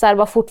kompisar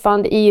var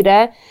fortfarande i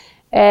det.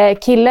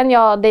 Killen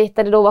jag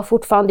dejtade då var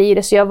fortfarande i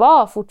det, så jag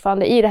var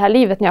fortfarande i det här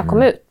livet när jag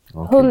kom ut.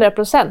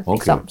 100%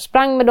 liksom.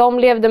 Sprang med dem,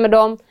 levde med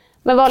dem,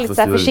 men var lite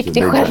så här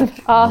försiktig själv.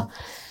 Ja.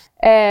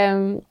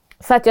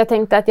 För att jag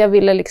tänkte att jag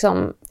ville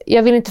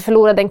inte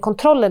förlora den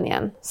kontrollen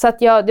igen. Så att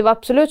det var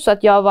absolut så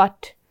att jag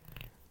varit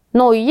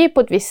nojig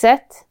på ett visst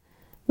sätt.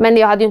 Men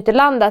jag hade ju inte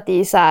landat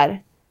i så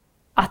här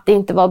att det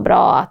inte var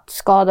bra att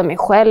skada mig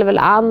själv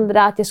eller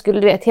andra. Att jag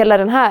skulle hela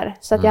den här.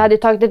 Så att jag hade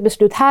tagit ett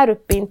beslut här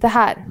uppe, inte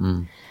här.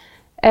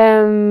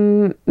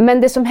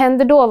 Men det som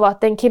hände då var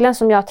att den killen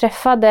som jag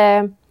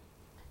träffade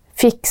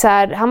fick så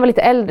här, han var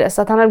lite äldre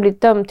så att han hade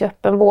blivit dömd till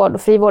öppen vård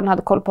och frivården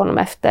hade koll på honom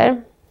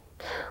efter.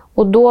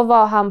 Och då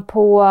var han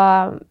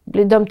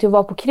blev dömd till att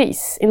vara på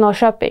KRIS i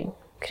Norrköping.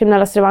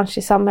 Kriminellas revansch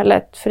i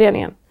samhället,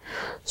 föreningen.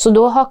 Så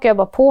då hakade jag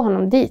bara på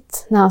honom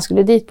dit när han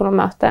skulle dit på något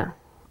möte.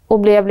 Och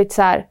blev lite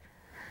så här,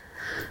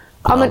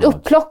 ja men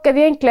upplockad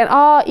egentligen,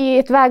 i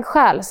ett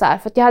vägskäl så här.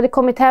 För att jag hade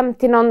kommit hem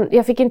till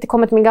jag fick inte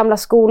komma till min gamla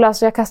skola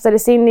så jag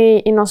kastades in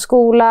i någon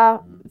skola.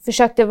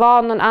 Försökte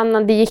vara någon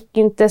annan, det gick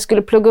inte.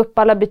 Skulle plugga upp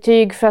alla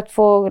betyg för att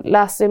få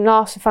läsa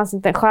gymnasiet, fanns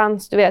inte en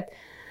chans, du vet.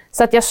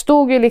 Så att jag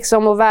stod ju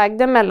liksom och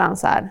vägde mellan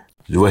så här.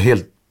 Du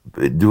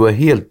var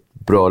helt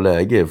bra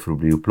läge för att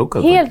bli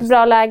upplockad. Helt faktiskt.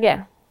 Bra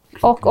läge.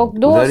 Och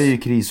då... Och där är ju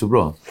KRIS så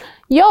bra.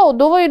 Ja, och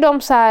då var ju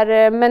de så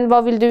här, men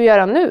vad vill du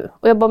göra nu?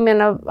 Och jag bara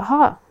menar,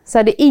 så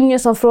här, det är ingen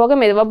som frågar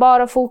mig. Det var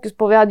bara fokus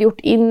på vad vi hade gjort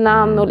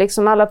innan och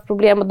liksom alla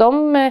problem. Och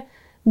de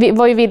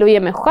var ju villiga att ge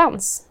mig en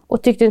chans.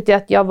 Och tyckte inte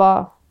att jag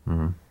var...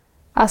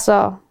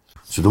 Alltså...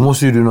 Så då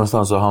måste ju du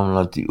någonstans ha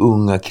hamnat i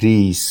Unga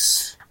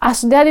KRIS.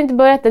 Alltså det hade inte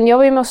börjat än. Jag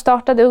var ju med och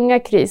startade Unga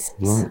KRIS.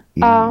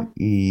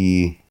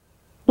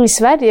 I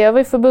Sverige. Jag var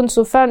ju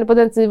förbundsordförande på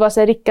den tiden. Det var så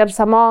här Rickard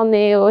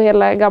Samani och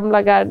hela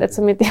gamla gardet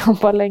som inte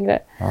jobbar längre.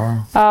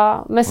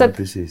 Men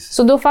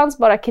så då fanns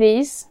bara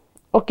KRIS.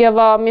 Och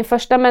min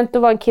första mentor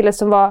var en kille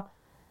som var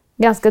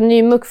ganska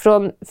nymuck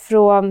från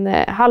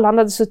Hall. Han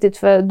hade suttit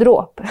för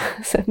dråp.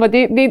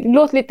 Det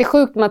låter lite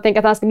sjukt när man tänker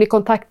att han ska bli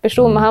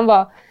kontaktperson. Men han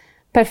var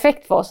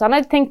perfekt för oss. Han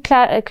hade tänkt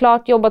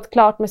klart, jobbat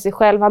klart med sig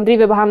själv. Han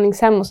driver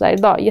behandlingshem och så här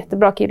idag.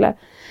 Jättebra kille.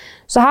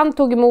 Så han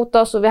tog emot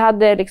oss och vi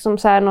hade liksom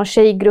så här någon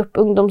tjejgrupp,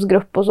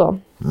 ungdomsgrupp och så.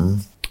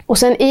 Och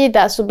sen i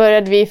det så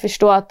började vi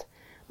förstå att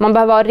man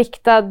behöver ha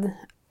riktad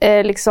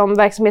liksom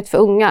verksamhet för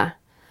unga.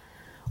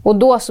 Och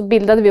då så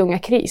bildade vi Unga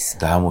KRIS.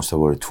 Det här måste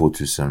ha varit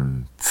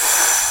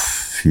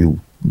 2014,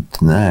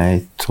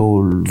 nej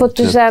 12,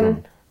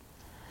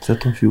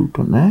 13,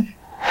 14, nej.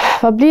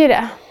 Vad blir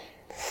det?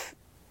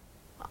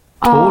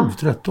 12,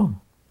 13,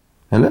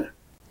 eller?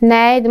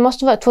 Nej, det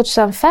måste vara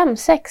 2005,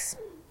 6.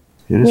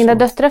 Mina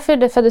döttrar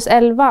föddes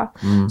 11.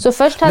 Så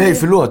först hade... Nej,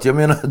 förlåt. Jag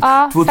menar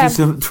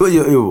 2002.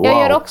 Wow.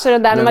 Jag gör också det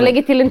där när man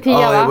lägger till en 10.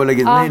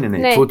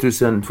 Nej.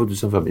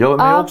 2005. Jag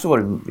har också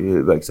varit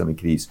verksam i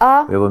KRIS.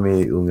 Jag var med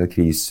i Unga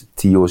KRIS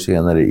 10 år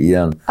senare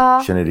igen.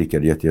 Känner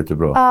Rickard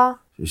jättebra.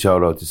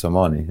 Shoutout till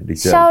Samani.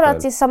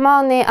 Shoutout till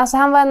Samani. Alltså,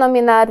 han var en av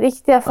mina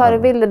riktiga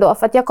förebilder då.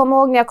 För att jag kommer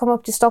ihåg när jag kom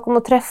upp till Stockholm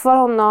och träffade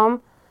honom.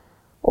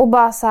 Och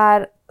bara så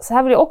här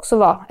vill jag också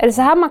vara. Är det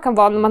så här man kan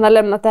vara när man har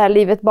lämnat det här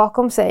livet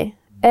bakom sig?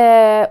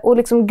 Och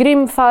liksom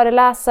grym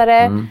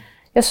föreläsare.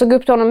 Jag såg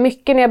upp till honom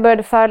mycket när jag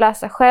började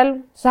föreläsa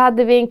själv. Så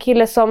hade vi en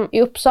kille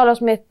i Uppsala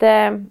som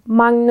hette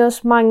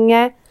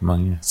Mange.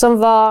 Som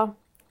var,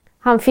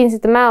 han finns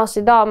inte med oss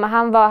idag, men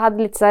han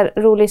hade lite så här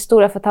rolig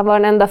historia för att han var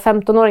den enda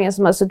 15-åringen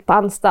som hade suttit på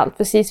anstalt.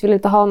 För SIS ville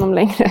inte ha honom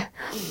längre.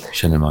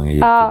 Känner Mange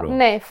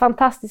jättebra.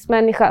 Fantastisk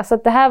människa. Så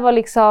att det här var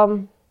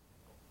liksom...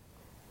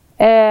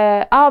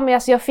 men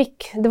alltså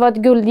det var ett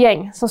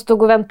guldgäng som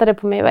stod och väntade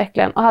på mig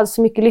verkligen. Och hade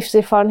så mycket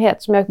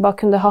livserfarenhet som jag bara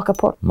kunde haka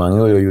på.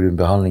 Mange och jag gjorde en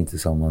behandling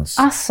tillsammans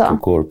på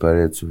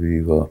Korpariet, så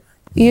vi var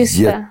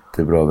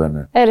jättebra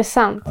vänner. Är det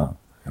sant? Ja.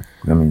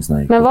 Jag minns när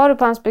jag gick Men bort. var du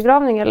på hans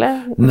begravning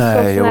eller?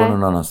 Nej, jag var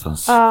någon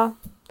annanstans. Ja.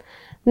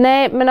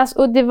 Nej, men alltså,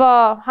 och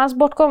hans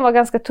bortgång var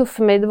ganska tuff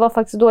för mig. Det var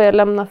faktiskt då jag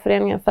lämnade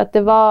föreningen. För att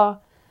det var...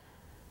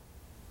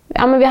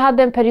 Ja, men vi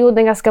hade en period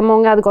där ganska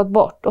många hade gått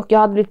bort. Och jag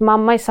hade blivit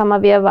mamma i samma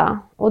veva.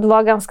 Och det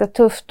var ganska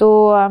tufft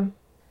att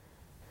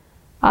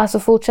alltså,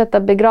 fortsätta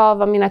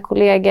begrava mina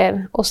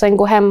kollegor. Och sen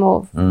gå hem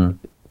och...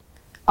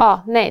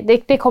 Ja, nej,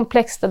 det är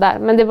komplext det där.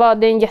 Men det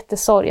är en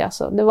jättesorg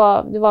alltså. Det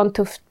var en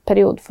tuff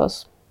period för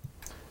oss.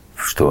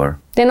 Förstår.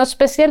 Det är något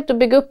speciellt att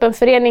bygga upp en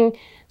förening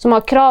som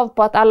har krav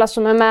på att alla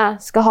som är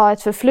med ska ha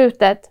ett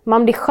förflutet.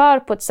 Man blir skör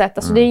på ett sätt.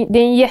 Alltså det är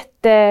en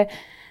jätte,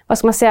 vad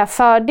ska man säga,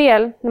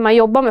 fördel när man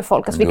jobbar med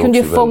folk. Alltså vi kunde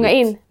ju fånga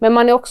in, men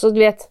man är också, du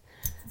vet,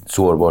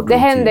 sårbart. Det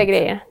händer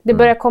grejer. Det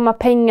börjar komma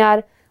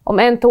pengar. Om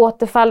en till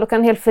återfall, då kan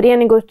en hel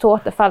förening gå ut till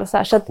återfall. Så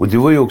att... Och det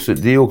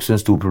är också en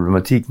stor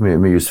problematik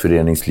med just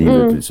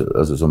föreningslivet.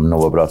 Alltså som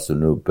Nova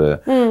Brassen uppe,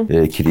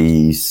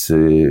 kris.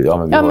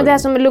 Men det här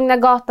som Lugna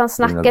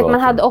Gatan-snacket man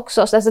hade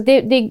också. Så alltså, det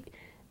är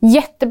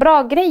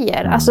jättebra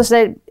grejer. Alltså, så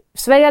här,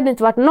 Sverige hade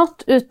inte varit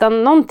något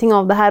utan någonting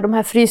av det här. De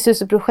här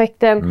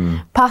Fryshuset-projekten,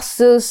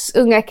 Passus,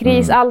 Unga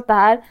Kris, allt det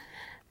här.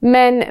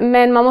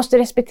 Men man måste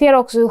respektera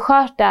också hur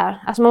skört det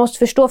är. Alltså, man måste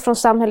förstå från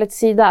samhällets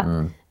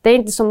sida. Det är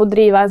inte som att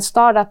driva en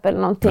startup eller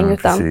någonting.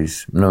 Utan...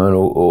 Precis. Men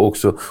och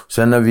också,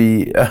 sen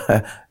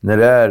när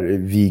det är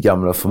vi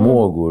gamla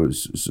förmågor,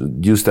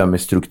 just det här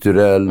med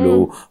strukturell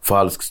och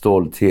falsk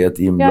stolthet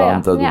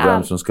inblandad och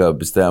vem som ska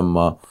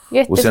bestämma.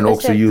 Och sen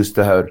också just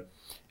det här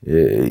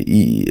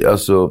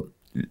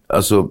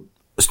alltså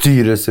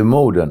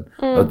styrelsemoden.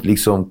 Att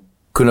liksom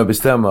kunna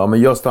bestämma,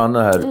 men jag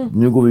stannar här,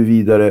 nu går vi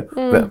vidare.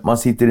 Man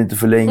sitter inte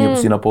för länge på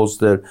sina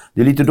poster.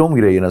 Det är lite de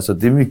grejerna, så att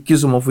det är mycket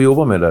som man får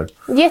jobba med där.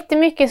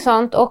 Jättemycket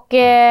sånt och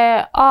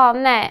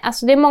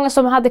alltså det är många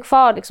som hade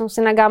kvar liksom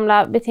sina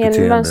gamla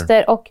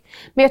beteendemönster.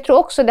 Men jag tror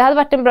också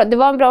det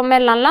var en bra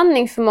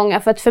mellanlandning för många,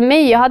 för att för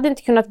mig, jag hade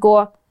inte kunnat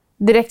gå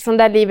direkt från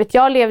det livet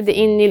jag levde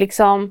in i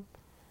liksom,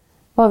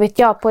 vad vet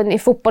jag, på en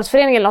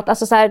fotbollsförening eller något.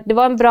 Alltså så här, det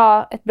var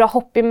ett bra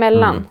hopp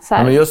emellan. Så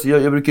här. Men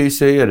jag brukar ju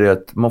säga det,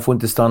 att man får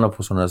inte stanna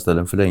på sådana här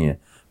ställen för länge.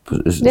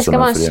 Det ska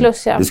vara en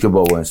sluss, ja. Det ska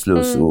bara vara en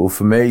sluss. Och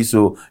för mig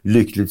så,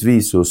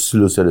 lyckligtvis så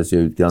slussades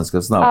jag ut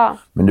ganska snabbt. Ja.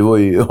 Men det var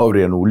ju av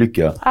ren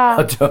olycka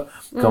att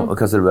jag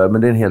kastade iväg.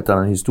 Men det är en helt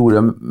annan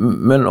historia.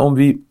 Men om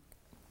vi...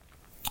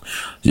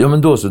 Ja,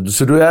 men då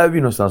så då är vi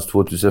någonstans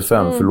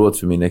 2005. Förlåt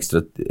för min extra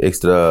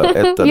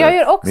etta. Jag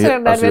gör också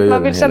den där, alltså,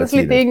 man vill kännas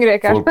lite yngre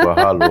kanske. Folk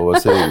bara, hallå,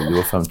 vad säger du? Det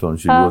var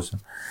 15-20 år sedan.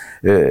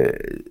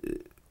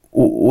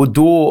 Och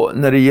då,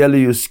 när det gäller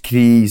just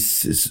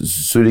kris,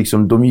 så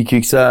liksom, de gick ju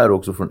isär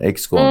också från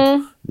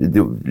X-Con.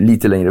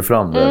 Lite längre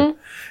fram där.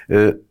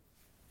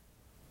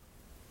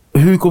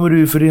 Hur kommer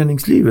du i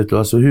föreningslivet då?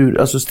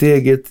 Alltså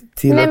steget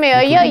till... Nej, men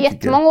jag gör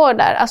jättemånga år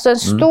där. Alltså en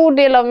stor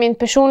del av min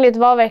personlighet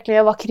var verkligen,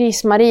 jag var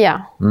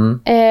Kris-Maria.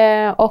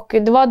 Och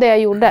det var det jag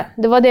gjorde.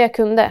 Det var det jag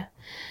kunde.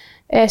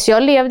 Så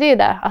jag levde ju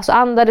där. Alltså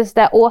andades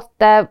där, åt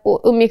där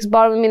och umgicks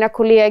bara med mina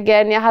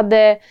kollegor. När jag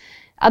hade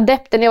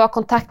adepten, jag var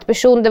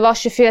kontaktperson. Det var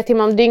 24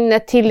 timmar om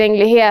dygnet,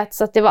 tillgänglighet.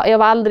 Så att jag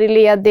var aldrig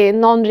ledig.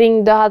 Någon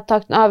ringde och hade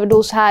tagit en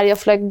överdos här, jag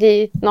flög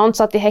dit. Någon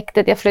satt i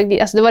häktet, jag flög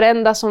dit. Alltså det var det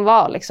enda som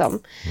var liksom,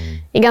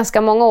 i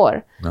ganska många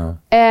år.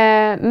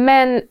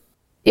 Men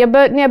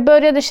när jag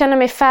började känna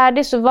mig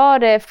färdig, så var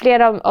det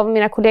flera av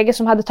mina kollegor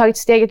som hade tagit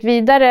steget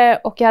vidare.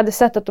 Och jag hade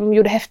sett att de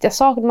gjorde häftiga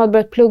saker. De hade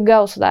börjat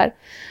plugga och sådär.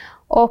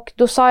 Och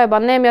då sa jag bara,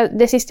 nej, men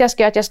det sista jag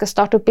ska göra är att jag ska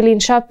starta upp i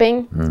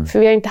Linköping. För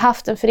vi har inte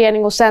haft en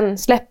förening och sen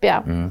släpper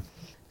jag.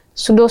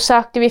 Så då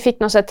sökte vi, fick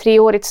något så här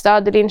 3-årigt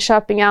stöd i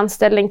Linköping. Jag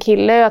anställde en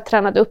kille, jag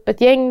tränade upp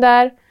ett gäng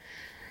där.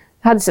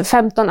 Jag hade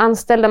 15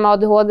 anställda med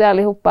ADHD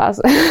allihopa.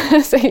 Alltså.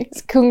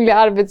 Kunglig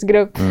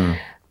arbetsgrupp.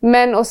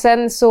 Men och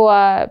sen så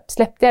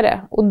släppte jag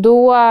det. Och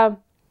då...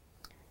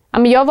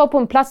 jag var på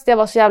en plats där jag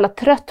var så jävla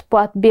trött på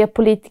att be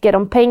politiker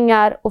om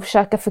pengar och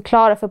försöka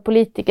förklara för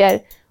politiker.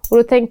 Och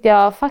då tänkte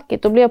jag, fuck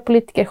it, då blir jag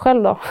politiker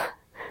själv då.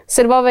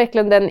 Så det var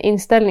verkligen den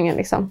inställningen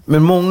liksom.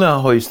 Men många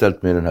har ju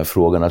ställt mig den här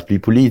frågan, att bli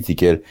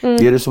politiker.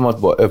 Är det som att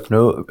bara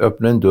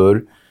öppna en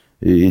dörr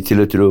till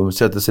ett rum,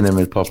 sätta sig ner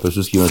med ett papper,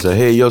 så skriver man så här,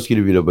 hej, jag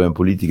skulle vilja vara en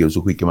politiker, och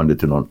så skickar man det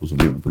till någon och så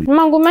blir man politiker.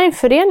 Man går med i en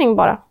förening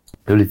bara.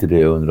 Det är lite det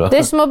jag undrar. Det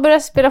är som att börja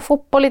spela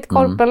fotboll i ett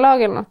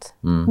korpenlag eller något.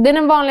 Det är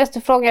den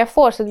vanligaste frågan jag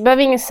får, så det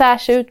behöver ingen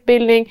särskild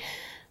utbildning,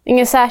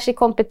 ingen särskild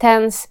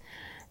kompetens.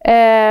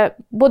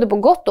 Både på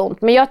gott och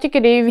ont. Men jag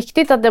tycker det är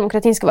viktigt att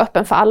demokratin ska vara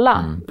öppen för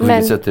alla. På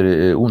vilket sätt är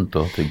det ont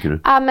då, tänker du?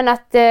 Ja, men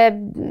att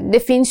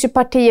det finns ju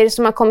partier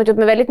som har kommit upp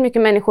med väldigt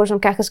mycket människor som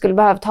kanske skulle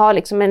behövt ha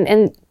liksom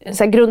en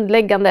så här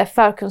grundläggande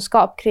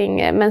förkunskap kring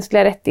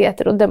mänskliga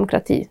rättigheter och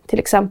demokrati till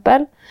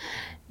exempel.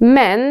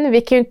 Men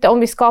vi kan ju inte, om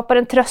vi skapar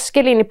en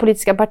tröskel in i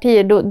politiska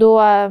partier,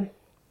 då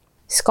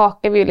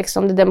skakar vi ju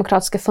liksom det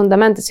demokratiska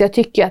fundamentet. Så jag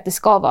tycker att det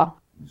ska vara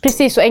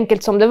precis så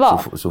enkelt som det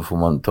var. Så får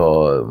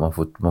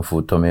man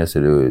får ta med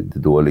sig det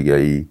dåliga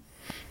i...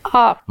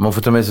 Ja. Man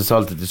får ta med sig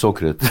saltet i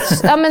sockret.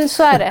 Ja, men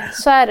så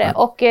är det.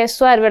 Och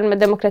så är det väl med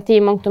demokrati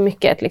i mångt och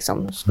mycket.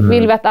 Liksom.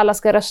 Vill vi att alla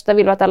ska rösta,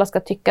 vill vi att alla ska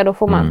tycka, då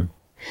får man...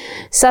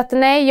 Så att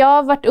nej, jag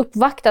har varit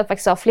uppvaktad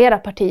faktiskt av flera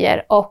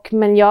partier.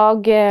 Men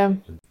jag...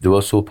 Det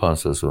var så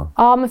pass alltså?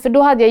 Ja, men för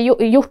då hade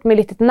jag gjort mig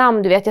lite ett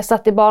namn, du vet. Jag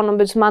satt i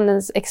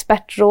Barnombudsmannens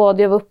expertråd,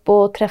 jag var uppe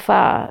och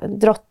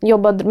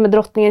jobbade med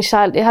drottningen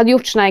Charles. Jag hade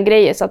gjort såna här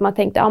grejer så att man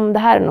tänkte, men det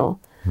här är nog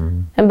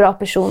en bra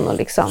person att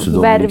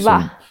liksom värva.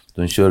 Liksom,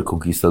 de kör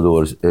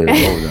conquistador.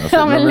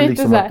 Ja, men lite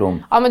liksom så här.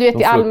 Ja, men du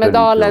vet i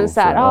Almedalen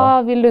så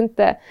här, vill du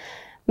inte...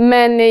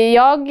 Men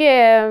jag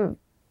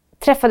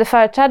träffade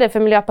företrädare för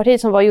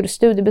Miljöpartiet som gjorde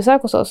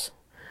studiebesök hos oss.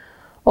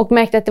 Och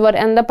märkte att det var det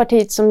enda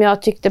partiet som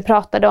jag tyckte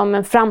pratade om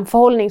en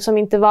framförhållning som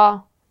inte var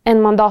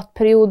en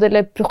mandatperiod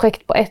eller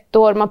projekt på 1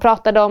 år. Man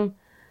pratade om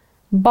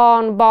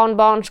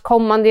barnbarns,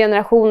 kommande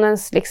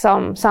generationens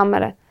liksom,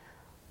 samhälle.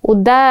 Och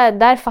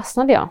där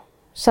fastnade jag.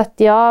 Så att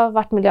jag har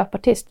varit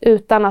miljöpartist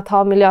utan att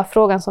ha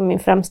miljöfrågan som min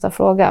främsta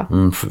fråga.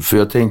 För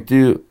jag tänkte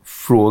ju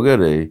fråga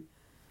dig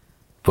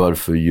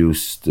varför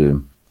just...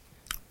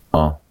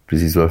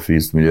 varför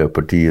just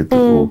Miljöpartiet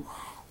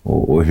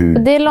och hur...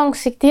 Det är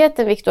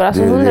långsiktigheten, Viktor,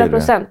 alltså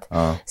 100%.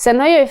 Ja. Sen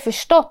har jag ju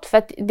förstått, för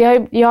att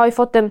jag har ju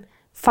fått en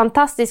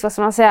fantastisk,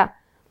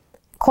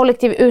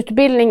 kollektiv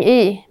utbildning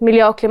i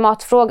miljö- och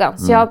klimatfrågan.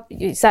 Så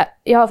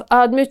jag har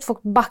ödmjukt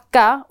fått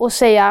backa och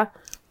säga...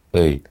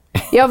 Hej.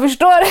 Jag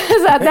förstår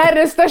att det här är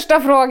den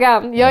största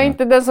frågan. Jag är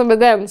inte den som är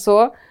den,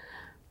 så.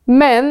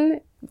 Men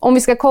om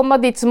vi ska komma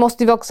dit så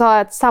måste vi också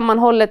ha ett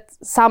sammanhållet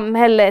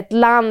samhälle, ett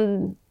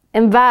land...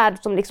 En värld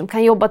som liksom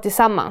kan jobba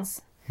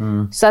tillsammans.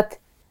 Så att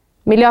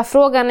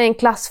miljöfrågan är en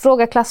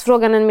klassfråga,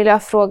 klassfrågan är en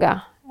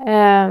miljöfråga.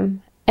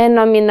 En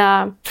av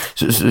mina...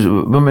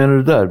 Vad menar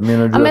du där?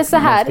 Men så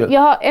här,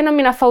 jag har en av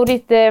mina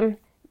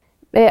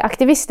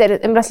favoritaktivister,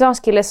 en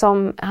brasiliansk kille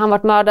som han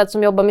varit mördad,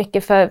 som jobbar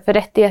mycket för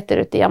rättigheter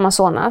ute i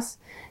Amazonas.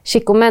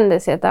 Chico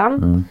Mendes heter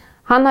han.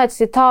 Han har ett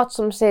citat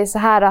som säger så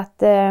här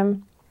att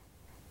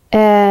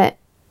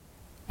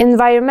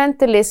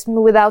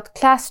environmentalism without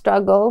class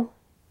struggle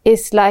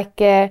is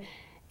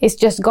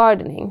just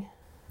gardening.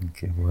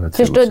 Okay,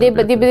 förstår du?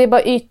 Det är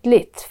bara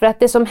ytligt. För att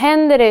det som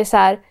händer är så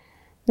här,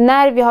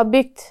 när vi har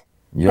byggt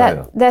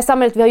det här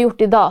samhället vi har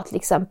gjort idag till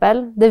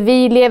exempel, där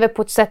vi lever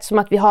på ett sätt som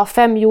att vi har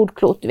 5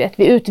 jordklot, du vet,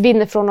 vi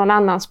utvinner från någon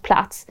annans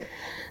plats.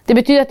 Det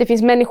betyder att det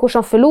finns människor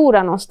som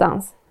förlorar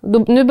någonstans.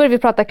 Nu börjar vi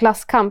prata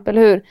klasskamp,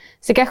 eller hur?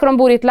 Så kanske de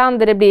bor i ett land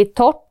där det blir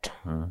torrt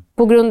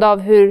på grund av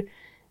hur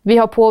vi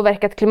har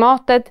påverkat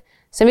klimatet.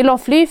 Sen vill de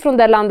fly från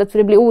det landet för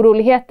det blir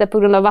oroligheter på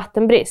grund av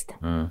vattenbrist.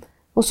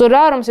 Och så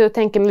rör de sig och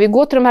tänker, men vi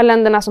går till de här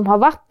länderna som har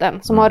vatten,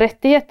 som har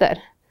rättigheter.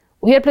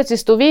 Och helt plötsligt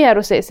står vi här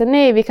och säger så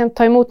nej, vi kan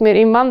ta emot mer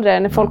invandrare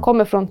när folk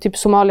kommer från typ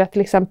Somalia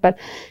till exempel.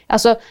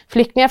 Alltså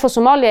flyktingar från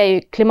Somalia är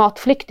ju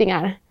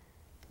klimatflyktingar.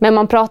 Men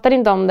man pratar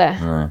inte om det.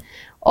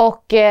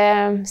 Och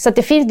så att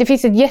det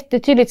finns ett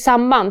jättetydligt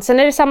samband. Sen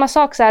är det samma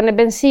sak så här, när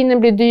bensinen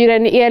blir dyrare,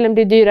 när elen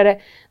blir dyrare.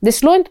 Det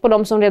slår inte på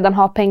de som redan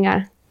har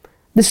pengar.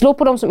 Det slår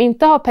på de som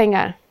inte har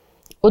pengar.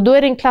 Och då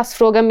är det en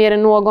klassfråga mer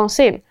än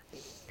någonsin.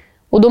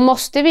 Och då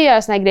måste vi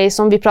göra såna här grejer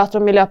som vi pratar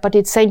om i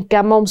Miljöpartiet.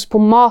 Sänka moms på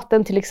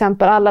maten till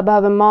exempel. Alla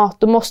behöver mat.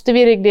 Då måste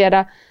vi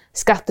reglera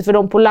skatter för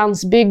dem på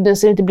landsbygden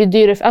så det inte blir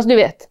dyrare. Alltså du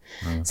vet.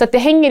 Så att det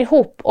hänger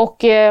ihop.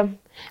 Och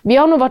vi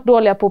har nog varit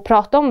dåliga på att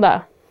prata om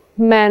det.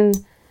 Men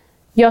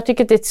jag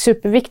tycker att det är ett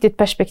superviktigt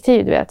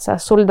perspektiv. Du vet, så här,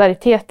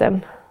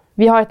 solidariteten.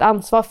 Vi har ett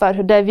ansvar för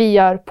hur det vi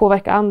gör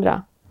påverkar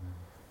andra.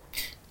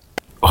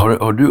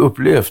 Har du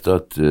upplevt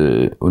att,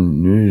 och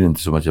nu är det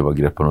inte som att jag bara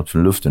greppar något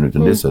från luften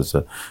utan det är så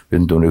här, jag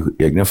vet inte om det är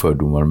egna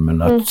fördomar,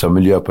 men att så här,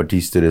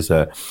 miljöpartister är så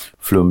här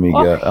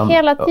flummiga.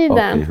 Hela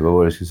tiden. Okej, vad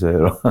var det jag skulle säga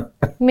då?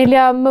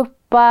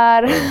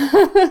 Miljömuppar,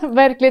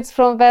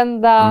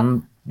 verklighetsfrånvända.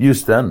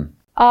 Just den.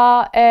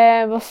 Ja,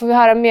 vad får vi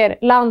höra mer?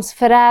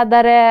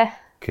 Landsförrädare.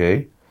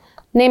 Okej.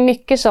 Nej,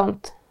 mycket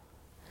sånt.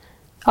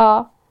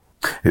 Ja.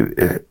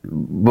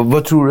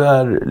 Vad tror du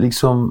är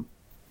liksom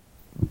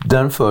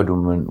den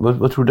fördomen,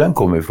 vad tror du den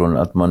kommer ifrån?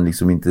 Att man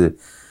liksom inte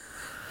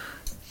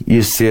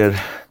just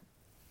ser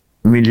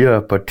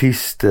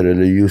miljöpartister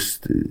eller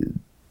just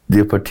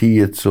det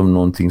partiet som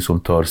någonting som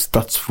tar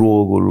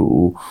statsfrågor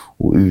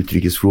och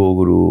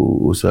utrikesfrågor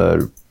och så här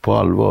på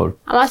allvar.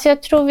 Alltså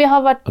jag tror vi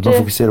har varit... Att man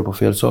fokuserar på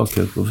fel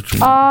saker.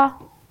 Ja.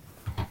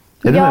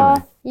 Är det med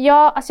mig?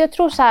 Ja, alltså jag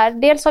tror så här.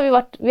 Dels har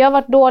vi har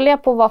varit dåliga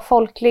på att vara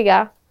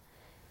folkliga.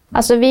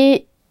 Alltså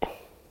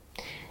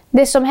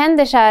det som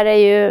händer så här är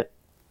ju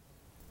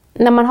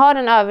när man har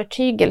en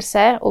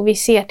övertygelse och vi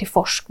ser till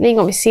forskning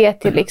och vi ser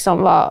till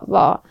liksom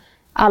vad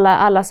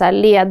alla så här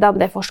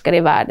ledande forskare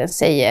i världen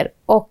säger.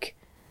 Och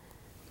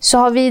så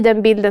har vi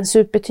den bilden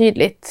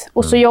supertydligt.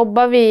 Och så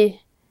jobbar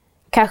vi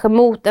kanske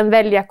mot en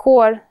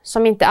väljarkår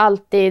som inte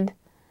alltid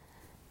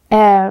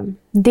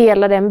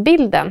delar den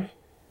bilden.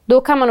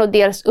 Då kan man nog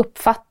dels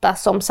uppfatta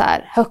som så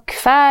här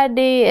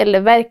högfärdig eller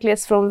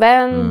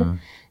verklighetsfrånvänd.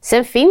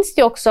 Sen finns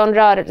det också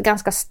en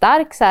ganska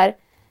stark så här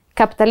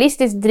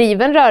kapitalistiskt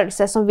driven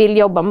rörelse som vill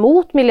jobba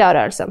mot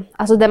miljörörelsen.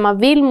 Alltså där man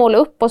vill måla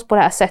upp oss på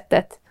det här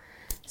sättet.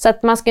 Så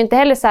att man ska inte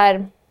heller så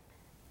här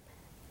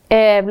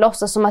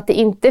låtsas som att det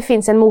inte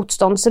finns en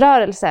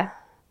motståndsrörelse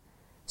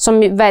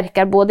som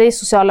verkar både i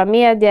sociala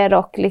medier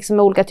och liksom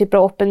med olika typer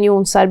av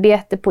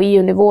opinionsarbete på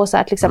EU-nivå så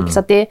här, till exempel. Så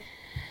att det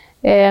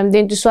är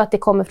inte så att det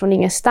kommer från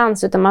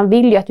ingenstans, utan man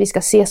vill ju att vi ska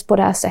ses på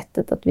det här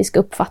sättet, att vi ska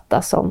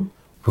uppfattas som...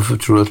 Varför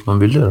tror du att man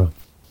vill det då?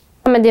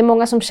 Ja, men det är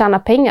många som tjänar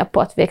pengar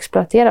på att vi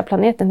exploaterar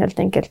planeten helt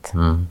enkelt.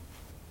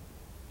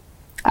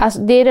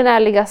 Alltså, det är den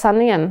ärliga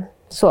sanningen.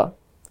 Så.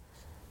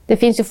 Det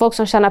finns ju folk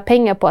som tjänar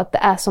pengar på att det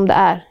är som det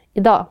är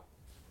idag.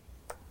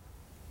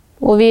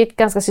 Och vi är ett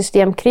ganska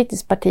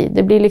systemkritiskt parti.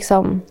 Det blir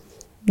liksom...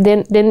 Det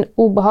är en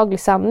obehaglig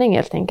sanning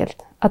helt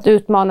enkelt. Att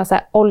utmana så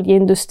här,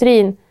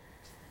 oljeindustrin.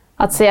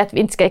 Att säga att vi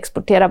inte ska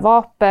exportera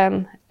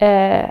vapen.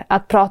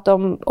 Att prata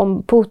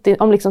om Putin,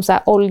 om liksom så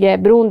här,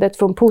 oljeberoendet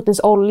från Putins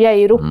olja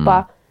i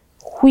Europa.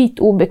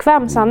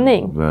 Skitobekväm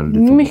sanning.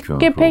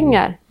 Mycket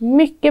pengar.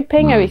 Mycket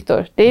pengar,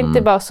 Viktor. Det är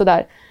inte bara så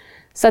där.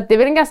 Så att det är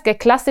väl en ganska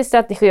klassisk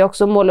strategi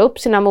också att måla upp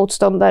sina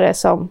motståndare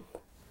som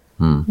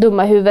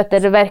dumma huvudet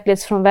eller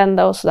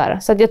verklighetsfrånvända och sådär.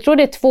 Så att jag tror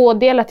det är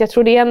tvådelat. Jag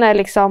tror det ena är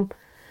liksom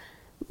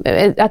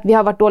att vi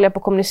har varit dåliga på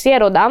att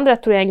kommunicera, och det andra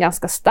tror jag är en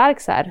ganska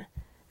stark så här,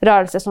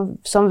 rörelse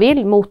som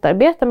vill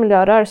motarbeta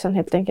miljörörelsen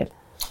helt enkelt.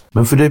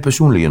 Men för dig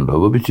personligen då,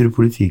 vad betyder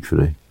politik för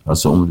dig?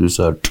 Alltså om du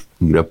så här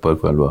greppar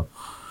själva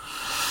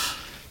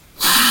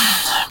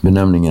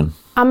benämningen.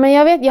 Ja, men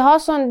jag vet, jag har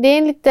sån, det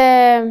är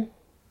lite...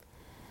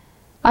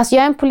 Alltså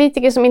jag är en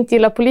politiker som inte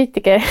gillar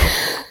politiker.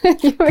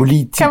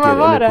 Politiker kan man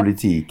vara eller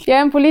politik? Jag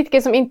är en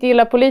politiker som inte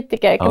gillar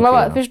politiker. Kan man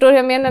vara? Förstår du hur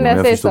jag menar när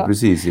jag säger så? Jag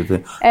förstår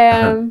precis.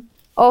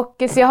 Och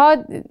så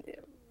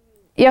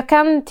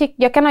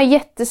jag kan ha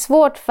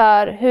jättesvårt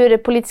för hur de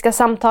politiska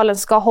samtalen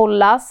ska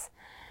hållas.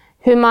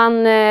 Hur man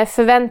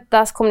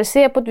förväntas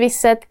kommunicera på ett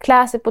visst sätt,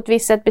 klä sig på ett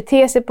visst sätt,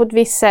 bete sig på ett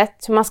visst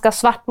sätt. Hur man ska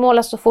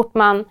svartmåla så fort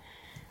man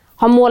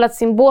har målat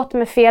sin båt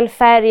med fel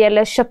färg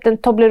eller köpt en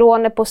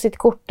Toblerone på sitt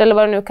kort eller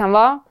vad det nu kan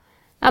vara.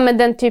 Ja, men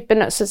den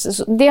typen,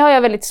 det har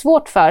jag väldigt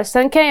svårt för.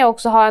 Sen kan jag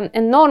också ha en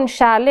enorm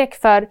kärlek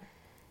för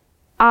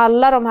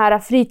alla de här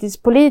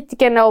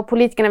fritidspolitikerna och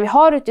politikerna vi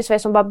har ute i Sverige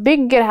som bara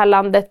bygger det här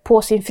landet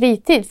på sin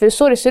fritid. För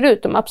så det ser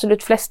ut. De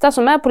absolut flesta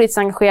som är politiskt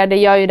engagerade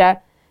gör ju det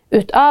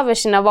utöver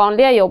sina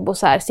vanliga jobb och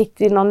så här,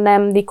 sitter i någon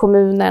nämnd i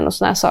kommunen och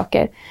såna här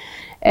saker.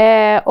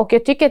 Och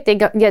jag tycker att det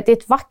är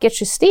ett vackert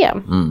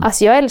system.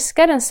 Alltså jag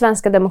älskar den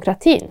svenska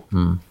demokratin.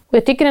 Och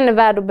jag tycker den är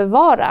värd att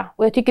bevara.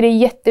 Och jag tycker det är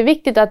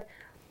jätteviktigt att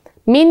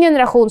min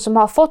generation som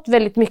har fått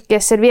väldigt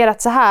mycket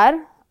serverat så här,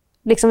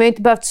 liksom vi har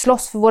inte behövt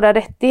slåss för våra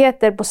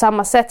rättigheter på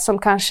samma sätt som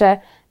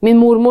kanske min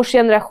mormors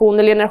generation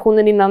eller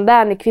generationen innan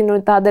där, när kvinnor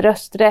inte hade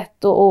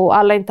rösträtt och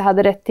alla inte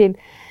hade rätt till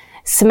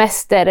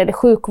semester eller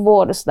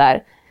sjukvård och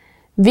sådär.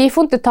 Vi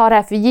får inte ta det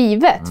här för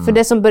givet. För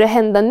det som börjar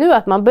hända nu är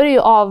att man börjar ju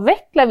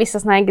avveckla vissa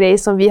såna här grejer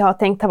som vi har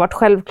tänkt har varit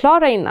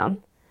självklara innan.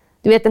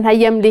 Du vet, den här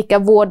jämlika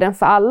vården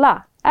för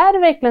alla. Är det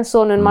verkligen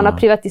så nu när man har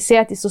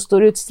privatiserat i så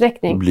stor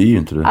utsträckning? Det blir ju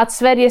inte det. Att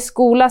Sveriges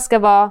skola ska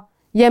vara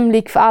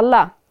jämlik för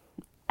alla.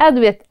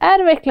 Är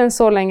det verkligen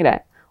så längre?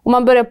 Och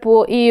man börjar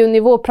på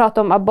EU-nivå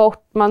prata om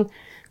abort.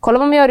 Kolla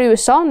vad man gör i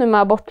USA nu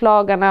med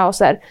abortlagarna och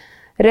så här,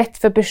 rätt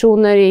för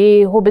personer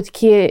i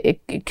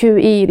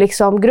HBTQI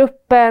liksom,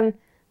 gruppen.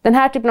 Den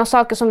här typen av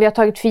saker som vi har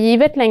tagit för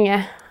givet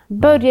länge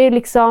börjar ju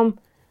liksom,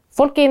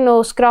 folk är inne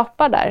och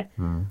skrapar där.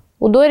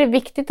 Och då är det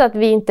viktigt att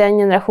vi inte är en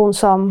generation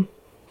som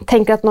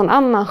tänker att någon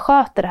annan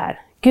sköter det här.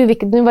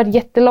 Gud, nu var det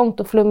jättelångt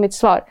och flummigt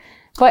svar.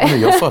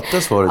 Jag fattar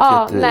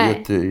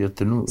svaret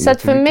jättenoga. Så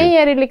att för mig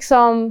är det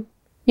liksom,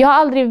 jag har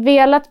aldrig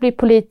velat bli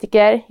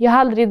politiker. Jag har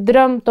aldrig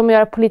drömt om att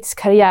göra politisk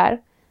karriär.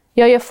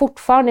 Jag gör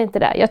fortfarande inte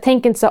det. Jag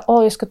tänker inte så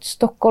jag ska till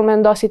Stockholm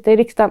en dag och sitta i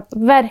riksdagen.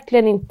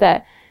 Verkligen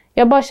inte.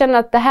 Jag bara känner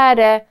att det här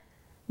är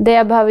det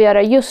jag behöver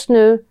göra just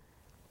nu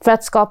för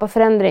att skapa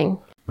förändring.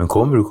 Men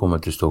kommer du komma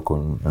till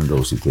Stockholm en dag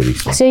och sitta i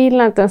riksdagen? Så jag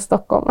gillar inte en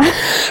Stockholm.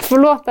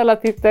 Förlåt alla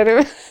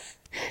tittare.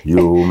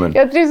 Jo, men...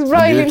 Jag trivs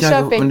bra i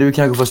Linköping. Men du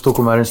kanske för att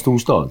Stockholm är en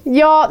storstad?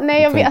 Ja,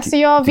 nej, jag vet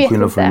inte. Till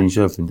skillnad från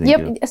Linköping,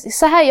 tänker jag.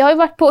 Så här, jag har ju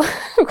varit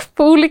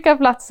på olika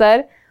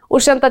platser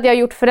och känt att jag har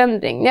gjort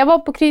förändring. När jag var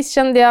på KRIS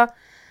kände jag,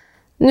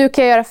 nu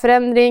kan jag göra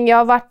förändring.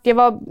 Jag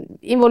var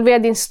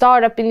involverad i en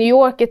startup i New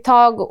York ett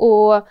tag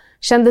och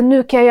kände,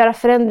 nu kan jag göra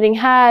förändring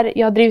här.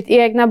 Jag har drivit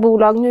egna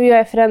bolag, nu gör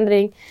jag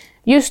förändring.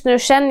 Just nu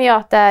känner jag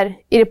att det är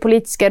i det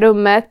politiska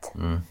rummet.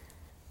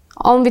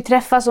 Om vi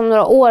träffas om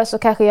några år så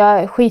kanske jag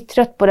är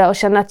skittrött på det och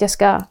känner att jag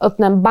ska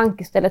öppna en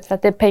bank istället för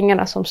att det är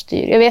pengarna som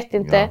styr. Jag vet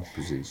inte. Ja,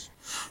 precis.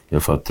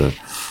 Jag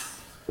fattar.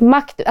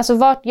 Makt,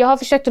 alltså jag har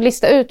försökt att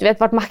lista ut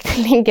vart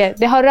makten ligger.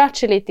 Det har rört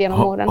sig lite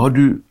genom åren.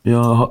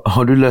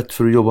 Har du lätt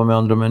för att jobba med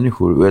andra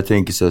människor? Och jag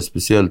tänker så här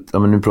speciellt,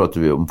 nu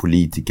pratar vi om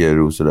politiker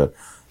och sådär.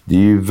 Det är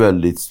ju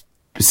väldigt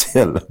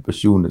speciella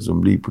personer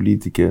som blir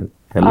politiker.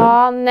 Eller?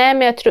 Ja, nej,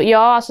 men jag tror,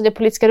 alltså det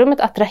politiska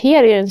rummet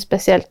attraherar ju en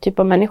speciell typ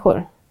av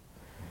människor.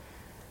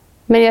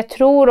 Men jag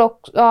tror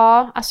också,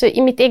 alltså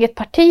i mitt eget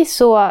parti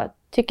så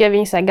tycker jag vi är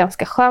en så här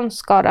ganska skön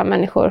skara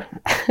människor.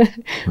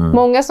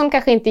 Många som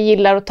kanske inte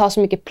gillar att ta så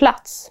mycket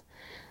plats.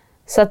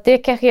 Så att det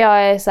kanske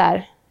jag är så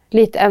här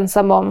lite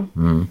ensam om.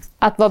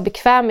 Att vara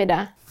bekväm i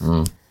det.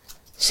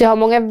 Så jag har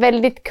många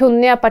väldigt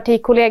kunniga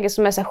partikollegor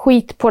som är så här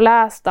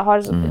skitpålästa,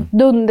 har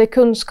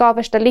dunderkunskap,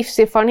 värsta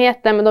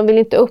livserfarenheten, men de vill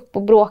inte upp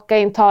och bråka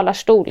i en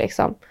talarstol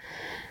liksom.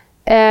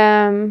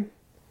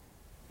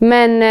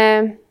 Men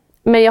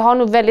jag har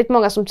nog väldigt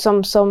många som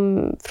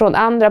från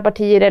andra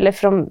partier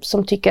eller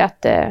som tycker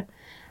att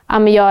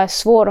men jag är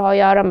svår att ha att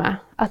göra med.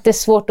 Att det är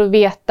svårt att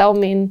veta om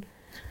min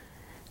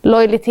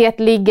lojalitet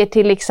ligger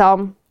till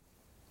liksom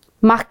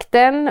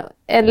makten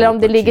eller om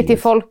det ligger till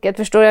folket.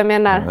 Förstår du vad jag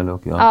menar?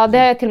 Ja, det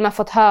har jag till och med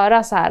fått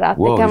höra så här. Att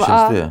wow, det kan hur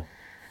känns det?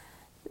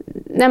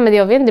 Nej, men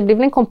jag vet inte, det blir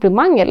väl en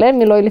komplimang eller?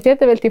 Min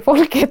lojalitet är väl till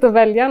folket och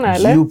väljarna,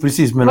 eller? Jo,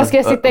 precis. Men vad ska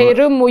jag sitta i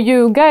rum och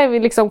ljuga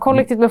liksom,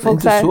 kollektivt med folk?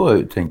 Inte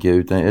så tänker jag,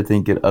 utan jag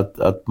tänker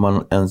att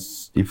man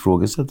ens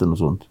ifrågasätter något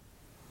sånt.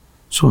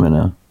 Så menar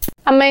jag.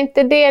 Ja, men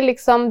inte det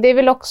liksom, det är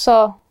väl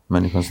också...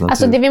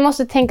 Alltså det vi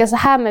måste tänka så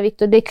här med,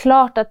 Victor, det är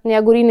klart att när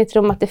jag går in i ett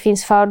rum att det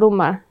finns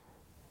fördomar.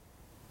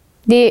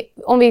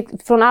 Om vi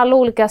från alla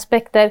olika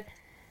aspekter,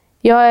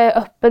 jag är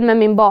öppen med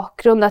min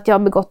bakgrund, att jag har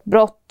begått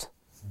brott.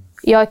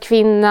 Jag är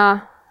kvinna.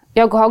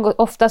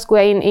 Oftast går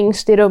jag in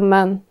yngst i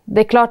rummen.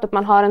 Det är klart att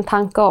man har en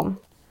tanke om.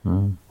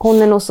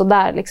 Hon är nog så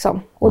där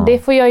liksom. Och det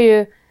får jag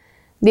ju,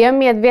 det är jag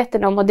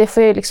medveten om och det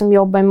får jag liksom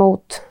jobba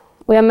emot.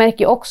 Och jag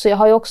märker också, jag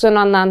har ju också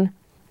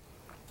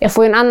jag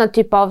får en annan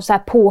typ av så här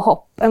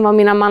påhopp än vad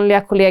mina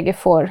manliga kollegor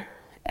får.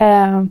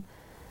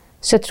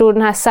 Så jag tror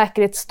den här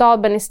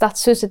säkerhetsstaben i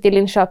Stadshuset i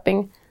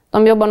Linköping,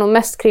 de jobbar nog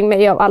mest kring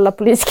mig av alla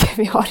politiker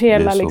vi har i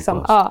hela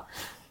liksom. Ja.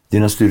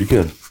 Dina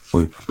styrkor?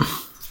 Oj.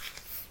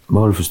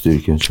 Vad har du för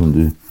styrkor som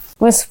du...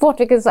 Det är svårt,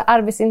 vilket så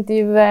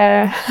arbetsintervju...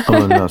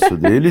 Ja, men alltså,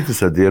 det är lite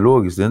så här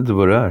dialogiskt, det är inte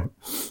vad det är.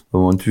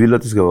 Vad man inte vill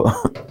att det ska vara.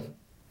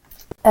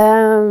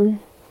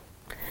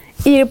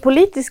 I det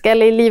politiska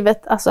eller i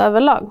livet alltså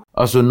överlag?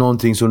 Alltså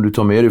någonting som du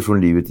tar med dig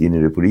från livet in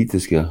i det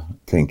politiska,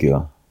 tänker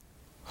jag.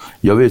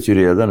 Jag vet ju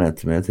redan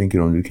men jag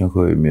tänker om du kanske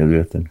är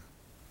medveten.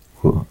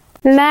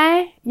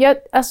 Nej, jag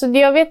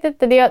vet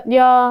inte.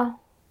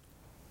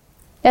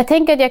 Jag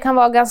tänker att jag kan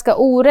vara ganska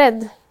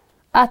orädd.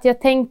 Att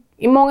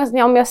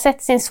om jag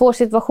sätts i en svår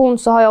situation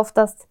så har jag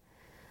oftast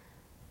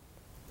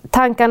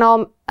tankarna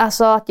om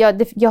alltså att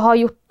jag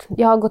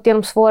har gått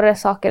igenom svårare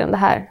saker än det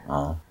här.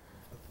 Ja.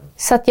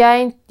 Så att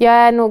jag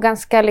är nog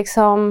ganska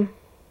liksom,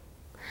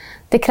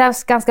 det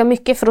krävs ganska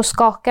mycket för att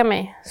skaka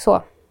mig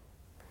så.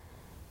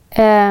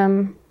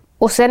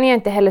 Och sen är jag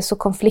inte heller så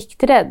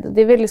konflikträdd.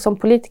 Det är väl liksom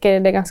politiker,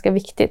 det är ganska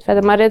viktigt. För att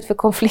är man rädd för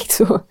konflikt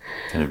så...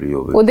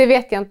 Och det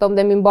vet jag inte om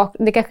det är min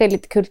det kanske är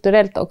lite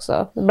kulturellt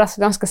också. Den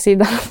brasilianska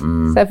sidan.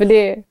 Så för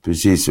det...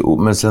 Precis,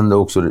 men sen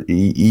också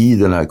i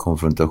den här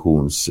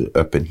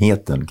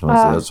konfrontationsöppenheten kan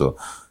man säga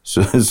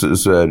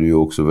så är du ju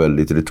också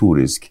väldigt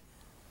retorisk.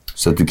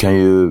 Så att du kan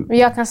ju...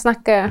 Jag kan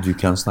snacka. Du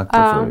kan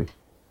snacka för dig.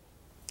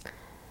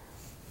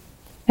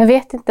 Jag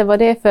vet inte vad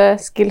det är för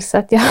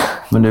skillset.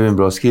 Men det är en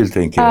bra skill,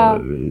 tänker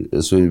jag.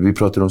 Alltså, vi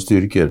pratar om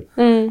styrkor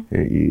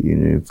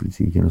i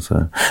politiken och så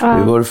här.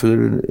 Vad är det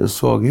för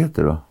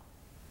svagheter då?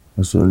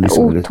 Alltså,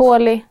 liksom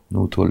otålig.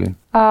 Otålig.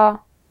 Ja.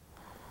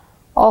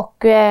 Och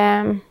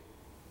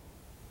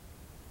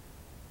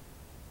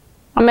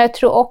men jag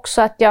tror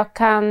också att jag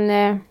kan...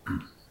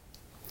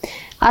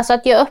 Alltså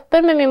att jag är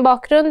öppen med min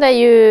bakgrund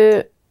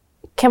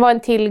kan vara en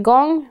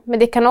tillgång. Men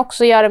det kan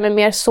också göra mig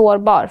mer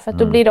sårbar. För att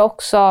då blir det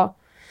också...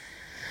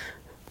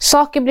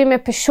 Saker blir mer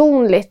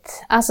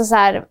personligt. Alltså så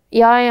här,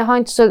 jag har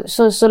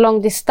inte så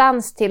lång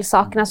distans till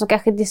sakerna som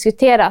kanske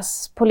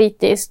diskuteras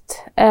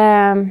politiskt.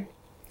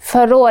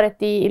 Förra året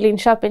i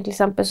Linköping till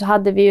exempel så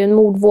hade vi ju en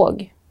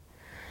mordvåg.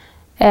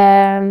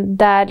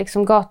 Där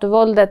liksom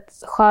gatuvåldet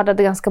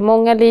skördade ganska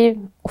många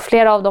liv. Och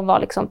flera av dem var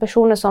liksom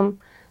personer som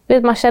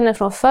man känner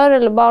från förr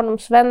eller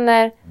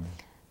barndomsvänner.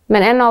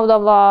 Men en av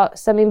dem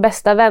var min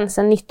bästa vän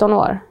sedan 19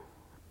 år.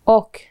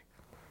 Och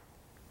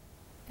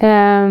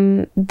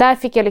där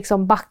fick jag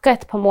liksom backa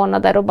ett par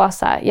månader och bara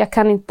så här, jag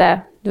kan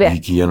inte, du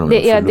vet,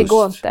 det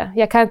går inte.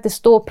 Jag kan inte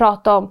stå och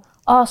prata om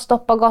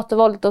stoppa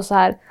gatuvåldet och så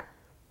här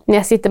när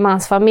jag sitter med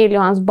hans familj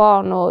och hans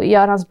barn och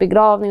gör hans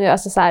begravning.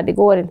 Alltså så här, det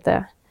går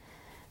inte.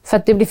 För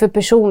att det blir för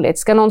personligt.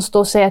 Ska någon stå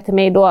och säga till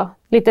mig då,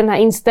 lite den här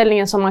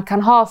inställningen som man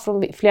kan ha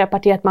från flera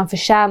partier att man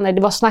förtjänar.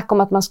 Det var snack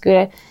om att man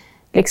skulle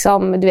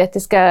liksom, du vet,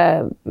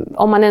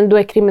 om man ändå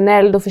är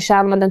kriminell då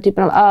förtjänar man den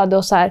typen av öde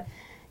och så här.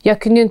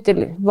 Jag kunde ju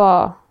inte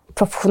vara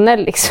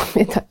professionell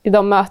liksom i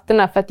de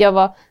mötena för att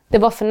det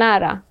var för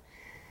nära.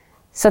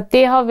 Så att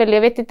det har väl,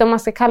 jag vet inte om man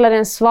ska kalla det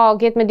en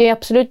svaghet, men det är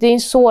absolut, det är en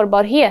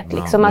sårbarhet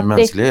liksom, att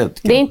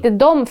det är inte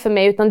de för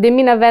mig utan det är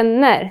mina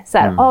vänner så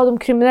här, de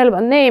kriminella,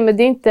 nej men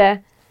det är inte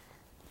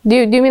det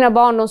är mina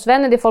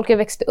barndomsvänner, det är folk jag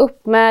växte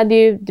upp med, det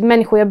är ju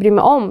människor jag bryr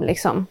mig om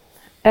liksom.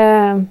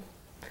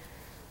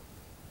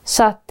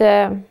 Så att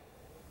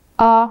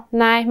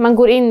nej, man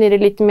går in i det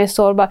lite mer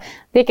sårbar.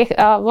 Det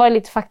var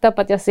lite fakta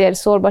på att jag ser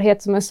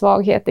sårbarhet som en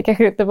svaghet. Det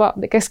kanske inte var,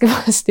 det kanske ska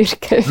vara en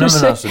styrka. Nej, men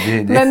alltså,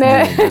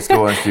 det ska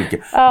vara en styrka.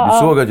 Du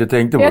såg att jag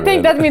tänkte på det. Jag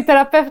tänkte att min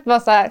terapeut var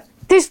så här,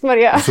 Tyst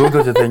Maria. Jag såg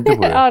att jag tänkte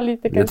på det. Ja,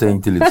 lite kanske. Jag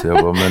tänkte lite så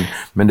jag bara,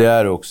 men det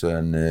är också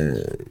en...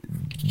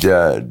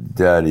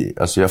 Det är,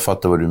 alltså jag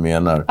fattar vad du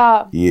menar.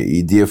 Ja.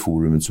 I det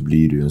forumet så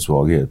blir det ju en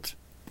svaghet.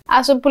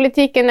 Alltså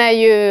politiken är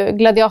ju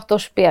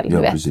gladiatorspel, Ja,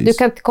 du vet. precis. Du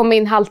kan inte komma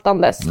in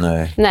haltandes.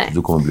 Nej.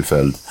 Du kommer bli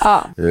fälld.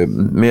 Ja.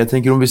 Men jag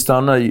tänker om vi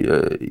stannar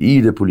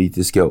i det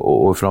politiska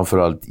och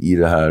framförallt i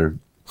det här...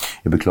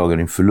 Jag beklagar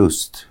din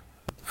förlust.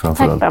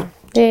 Framförallt. Tack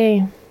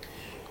då.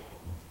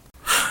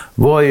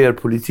 Vad är er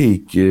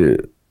politik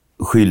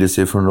skiljer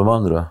sig från de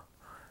andra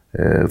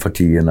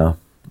partierna?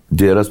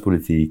 Deras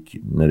politik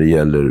när det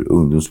gäller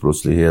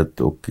ungdomsbrottslighet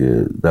och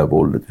det här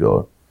våldet vi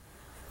har.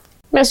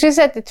 Men jag skulle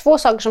säga att det är två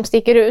saker som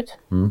sticker ut.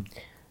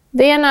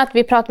 Det ena är att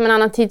vi pratar med en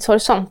annan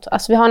tidshorisont.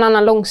 Alltså vi har en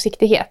annan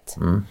långsiktighet.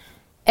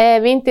 Vi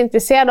är inte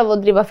intresserade av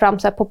att driva fram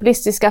så här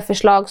populistiska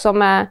förslag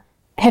som är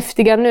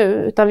häftiga nu.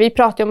 Utan vi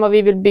pratar om vad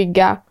vi vill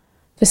bygga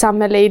för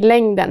samhälle i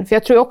längden. För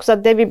jag tror också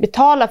att det vi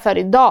betalar för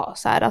idag,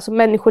 så här, alltså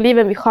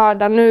människoliven vi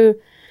skördar nu,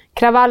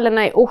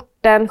 kravallerna i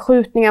orten,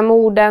 skjutningar,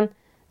 morden,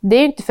 det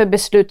är inte för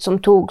beslut som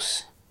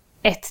togs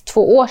 1-2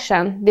 år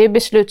sedan. Det är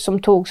beslut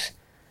som togs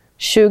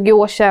 20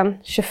 år sedan,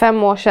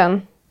 25 år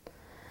sedan.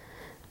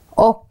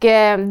 Och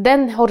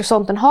den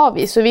horisonten har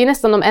vi. Så vi är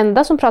nästan de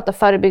enda som pratar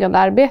förebyggande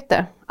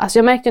arbete. Alltså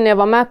jag märkte när jag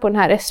var med på den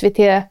här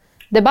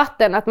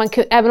SVT-debatten att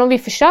även om vi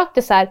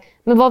försökte så här,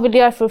 men vad vill du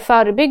göra för att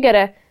förebygga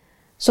det?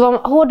 Så var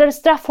man, hårdare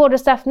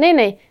straff.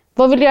 Nej.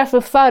 Vad vill du göra för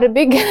att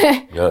förebygga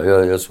det?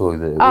 Jag såg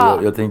det. Ja.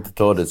 Jag tänkte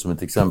ta det som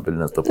ett exempel i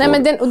nästa fråga.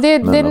 Men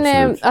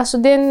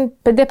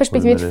det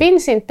perspektivet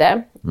finns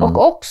inte.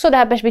 Och också det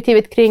här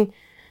perspektivet kring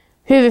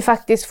hur vi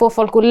faktiskt får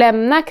folk att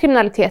lämna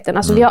kriminaliteten.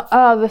 Alltså vi har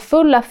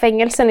överfulla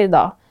fängelsen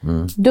idag.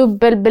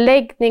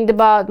 Dubbelbeläggning,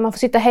 man får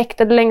sitta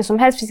häktad hur länge som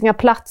helst, finns inga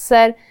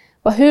platser.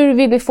 Och hur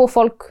vill vi få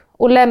folk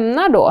att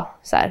lämna då?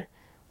 Så här.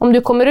 Om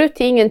du kommer ut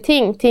till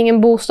ingenting, till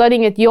ingen bostad,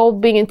 inget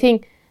jobb,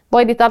 ingenting.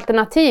 Vad är ditt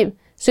alternativ?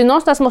 Så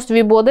någonstans måste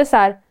vi både så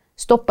här,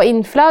 stoppa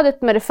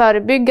inflödet med det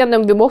förebyggande,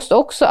 och vi måste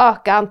också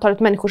öka antalet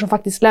människor som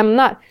faktiskt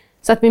lämnar.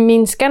 Så att vi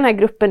minskar den här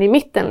gruppen i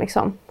mitten.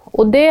 Liksom.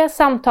 Och det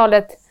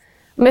samtalet,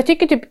 men jag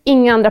tycker typ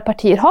inga andra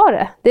partier har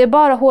det. Det är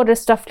bara hårdare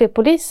straff, fler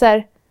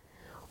poliser.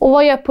 Och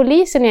vad gör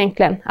polisen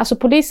egentligen? Alltså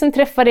polisen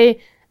träffar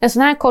dig en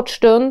sån här kort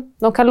stund.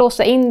 De kan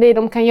låsa in dig,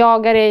 de kan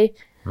jaga dig.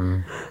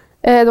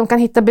 De kan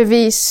hitta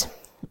bevis.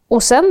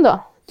 Och sen då?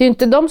 Det är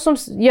inte de som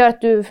gör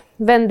att du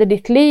vänder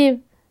ditt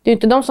liv. Det är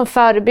inte de som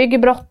förebygger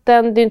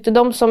brotten. Det är inte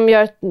de som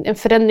gör en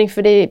förändring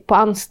för dig på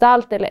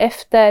anstalt eller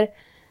efter.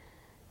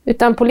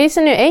 Utan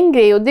polisen är ju en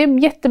grej, och det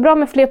är jättebra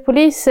med fler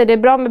poliser. Det är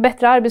bra med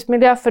bättre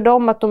arbetsmiljö för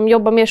dem, att de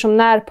jobbar mer som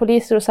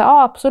närpoliser och så.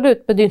 Ja,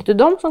 absolut. Men det är inte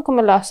de som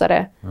kommer lösa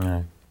det.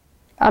 Nej. I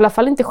alla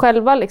fall inte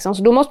själva liksom.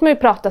 Så då måste man ju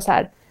prata så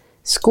här.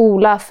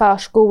 Skola,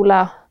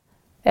 förskola,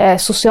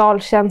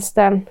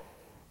 socialtjänsten.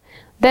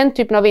 Den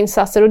typen av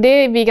insatser. Och det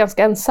är vi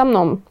ganska ensamma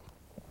om.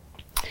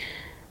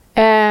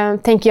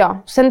 Tänker jag.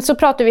 Sen så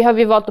har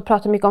vi valt att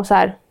prata mycket om så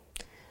här.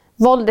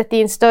 Våldet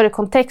i en större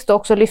kontext, och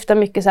också lyfta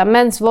mycket så här,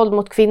 mäns våld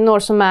mot kvinnor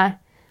som är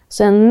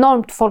så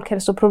enormt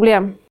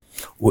folkhälsoproblem.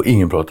 Och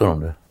ingen pratar om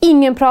det?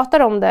 Ingen pratar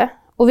om det.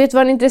 Och vet du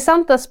vad den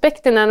intressanta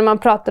aspekten är när man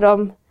pratar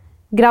om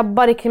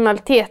grabbar i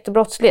kriminalitet och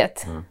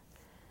brottslighet?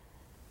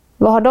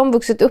 Vad har de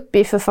vuxit upp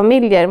i för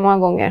familjer många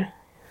gånger?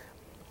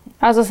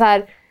 Alltså så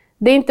här,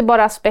 det är inte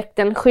bara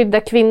aspekten skydda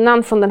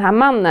kvinnan från den här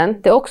mannen.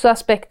 Det är också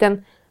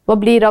aspekten, vad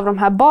blir det av de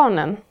här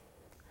barnen?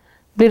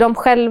 Blir de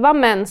själva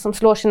män som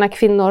slår sina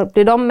kvinnor?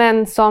 Blir de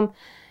män som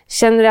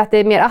känner att det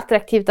är mer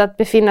attraktivt att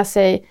befinna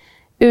sig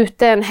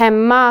ute än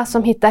hemma,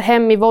 som hittar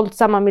hem i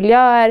våldsamma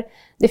miljöer?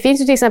 Det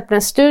finns ju till exempel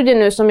en studie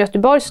nu som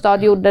Göteborgs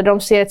stad gjorde, där de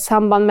ser ett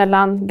samband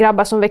mellan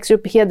grabbar som växer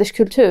upp i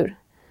hederskultur.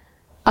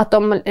 Att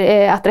de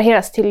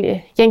attraheras till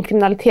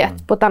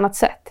gängkriminalitet på ett annat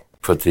sätt.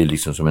 För att det är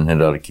liksom som en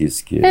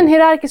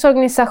hierarkisk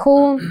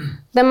organisation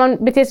där man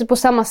beter sig på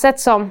samma sätt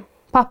som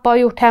pappa har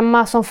gjort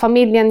hemma, som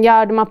familjen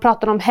gör, där man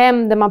pratar om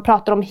hem, där man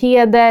pratar om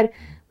heder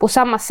på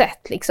samma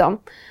sätt liksom.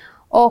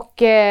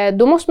 Och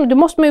då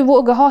måste man ju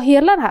våga ha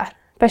hela det här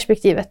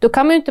perspektivet. Då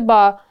kan man ju inte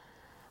bara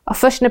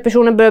först när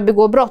personen börjar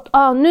begå brott,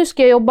 nu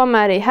ska jag jobba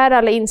med dig, här är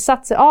alla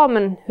insatser.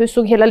 Men hur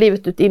såg hela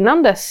livet ut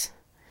innan dess?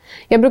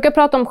 Jag brukar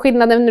prata om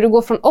skillnaden när du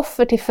går från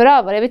offer till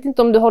förövare. Jag vet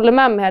inte om du håller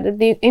med mig här,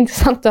 det är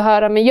intressant att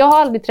höra, men jag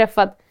har aldrig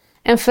träffat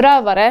en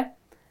förövare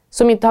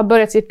som inte har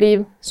börjat sitt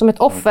liv som ett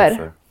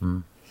offer.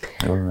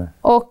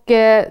 Och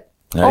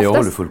jag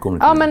håller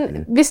fullkomligt. Ja,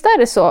 men visst är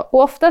det så.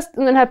 Och oftast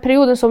under den här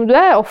perioden som du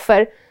är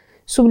offer,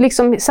 så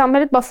liksom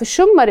samhället bara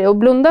försummar dig och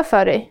blundar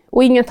för dig.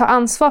 Och ingen tar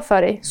ansvar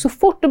för dig. Så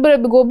fort du börjar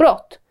begå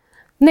brott,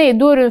 då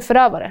är du en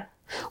förövare.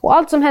 Och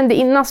allt som hände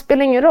innan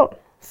spelar ingen roll.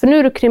 För nu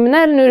är du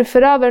kriminell, nu är du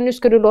förövare, nu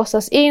ska du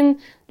låsas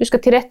in. Du ska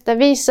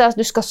tillrättavisas,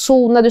 du ska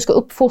sona, du ska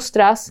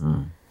uppfostras.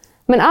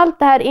 Men allt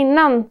det här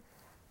innan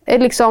är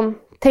liksom,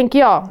 tänker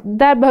jag,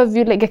 där behöver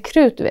vi lägga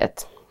krut, du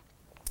vet.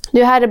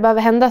 Det är här det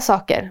behöver hända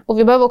saker. Och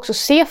vi behöver också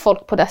se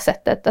folk på det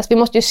sättet. Alltså, vi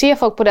måste ju se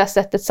folk på det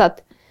sättet så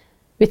att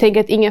vi tänker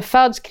att ingen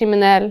föds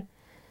kriminell.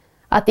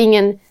 Att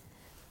ingen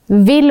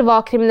vill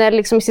vara kriminell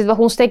liksom, i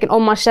situationstecken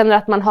om man känner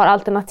att man har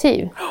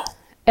alternativ.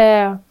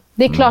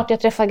 Det är klart jag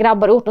träffar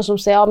grabbar i orten som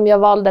säger men jag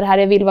valde det här,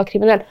 jag vill vara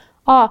kriminell.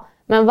 Ja,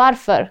 men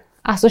varför?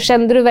 Alltså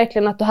kände du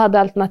verkligen att du hade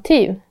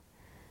alternativ?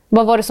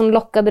 Vad var det som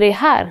lockade dig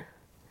här?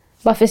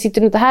 Varför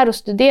sitter du inte här och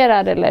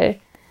studerar? Eller?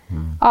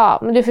 Ja,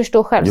 men du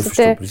förstår själv. Jag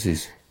förstår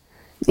precis.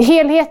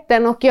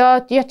 Helheten, och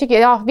jag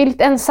tycker vi är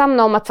lite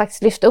ensamma om att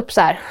faktiskt lyfta upp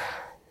så här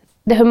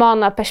det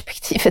humana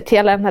perspektivet i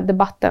hela den här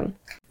debatten.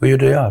 Vad gör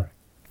dig arg?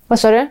 Vad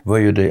sa du?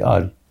 Vad gör dig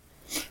arg?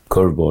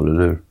 Korvboll,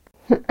 eller hur?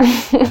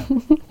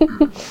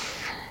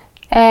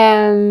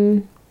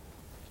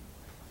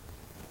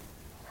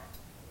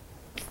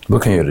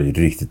 Vad kan göra dig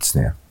riktigt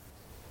sned?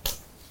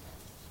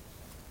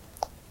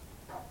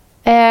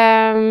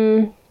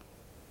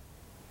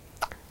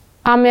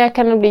 Ja, men jag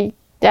kan nog bli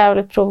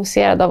jävligt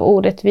provocerad av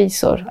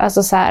orättvisor.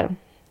 Alltså så här.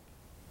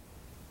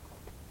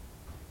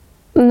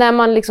 När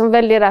man liksom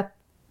väljer att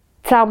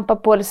trampa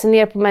på eller se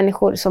ner på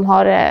människor som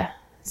har det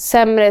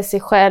sämre än sig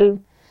själv.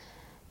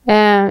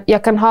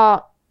 Jag kan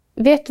ha...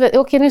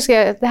 Okej, nu ska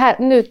jag... Det här,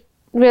 nu,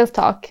 real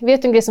talk.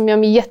 Vet du en grej som gör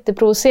mig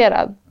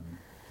jätteprovocerad?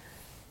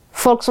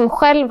 Folk som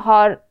själv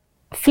har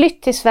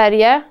flytt till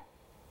Sverige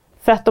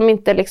för att de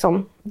inte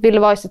liksom ville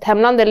vara i sitt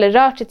hemland eller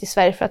rört sig till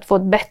Sverige för att få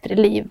ett bättre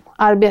liv,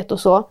 arbete och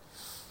så.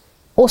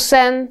 Och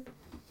sen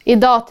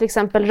idag till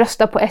exempel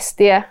rösta på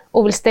SD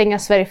och vill stänga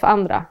Sverige för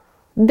andra.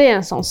 Det är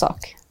en sån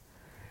sak.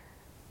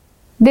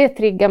 Det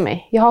triggar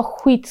mig. Jag har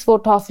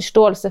skitsvårt att ha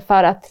förståelse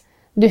för att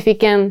du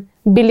fick en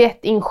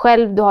biljett in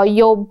själv, du har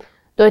jobb,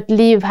 du har ett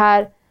liv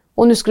här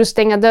och nu ska du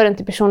stänga dörren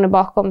till personer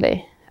bakom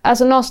dig.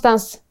 Alltså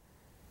någonstans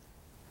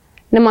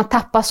när man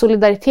tappar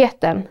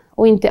solidariteten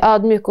och inte är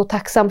ödmjuk och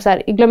tacksam så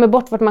här, glömmer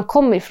bort vart man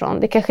kommer ifrån.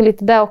 Det är kanske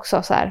lite där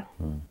också så här.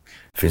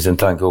 Det finns en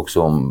tanke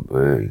också om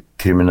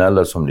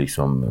kriminella som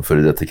liksom,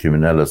 före detta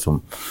kriminella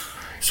som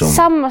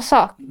samma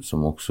sak.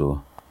 Som också...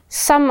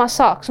 Samma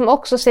sak, som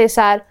också säger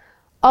så här,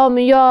 men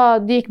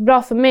det gick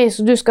bra för mig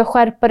så du ska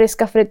skärpa dig,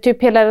 skaffa dig,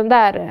 typ hela den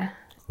där.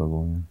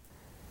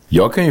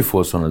 Jag kan ju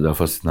få sådana där,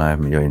 fast nej,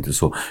 men jag är inte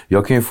så.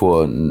 Jag kan ju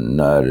få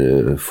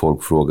när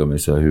folk frågar mig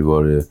så här, hur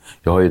var det?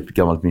 Jag har ju ett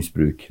gammalt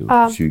missbruk,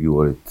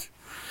 20-årigt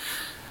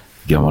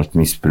gammalt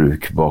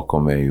missbruk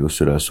bakom mig och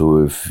sådär.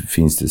 Så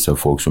finns det så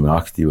folk som är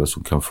aktiva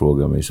som kan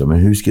fråga mig så här, men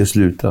hur ska jag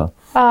sluta?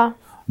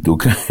 Då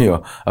kan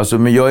jag,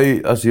 men jag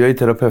är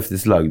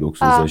terapeutiskt lagd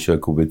också, så jag kör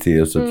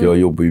KBT, så att jag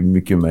jobbar ju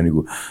mycket med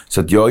människor.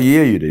 Så att jag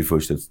ger ju dig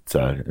först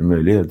en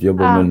möjlighet. Jag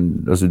bara,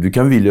 men du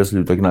kan vilja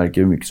sluta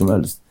knarka hur mycket som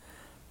helst.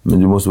 Men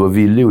du måste vara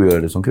villig att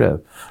göra det som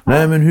krävs.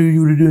 Nej, men hur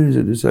gjorde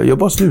du? Så jag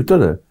bara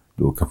slutade.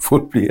 Då kan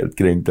folk bli helt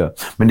kränkta.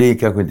 Men det är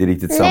kanske inte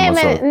riktigt samma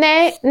sak.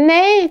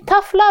 Nej,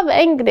 tough love är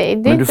en grej.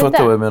 Det är men du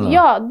fattar vad jag menar?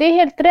 Ja, det är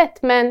helt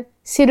rätt. Men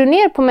ser du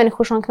ner på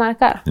människor som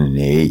knarkar?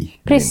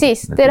 Nej.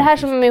 Precis, det är det här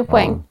som är min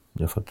poäng.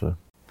 Ja, jag fattar.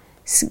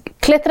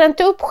 Klättra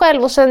inte upp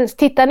själv och sen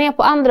titta ner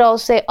på andra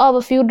och säga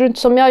varför gjorde du inte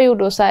som jag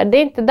gjorde? Och så här. Det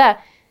är inte där.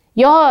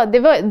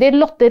 Det är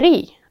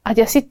lotteri att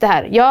jag sitter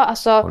här.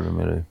 Håller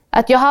med dig.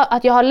 Att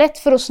jag har lätt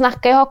för att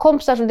snacka. Jag har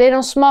kompisar som det är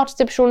de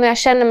smartaste personerna jag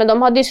känner, men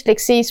de har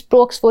dyslexi,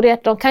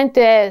 språksvårigheter. De kan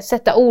inte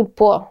sätta ord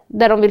på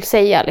det de vill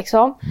säga.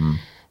 Liksom.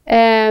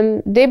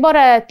 Det är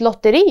bara ett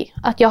lotteri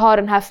att jag har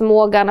den här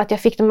förmågan, att jag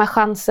fick de här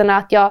chanserna,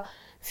 att jag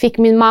fick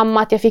min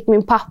mamma, att jag fick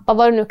min pappa,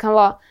 vad det nu kan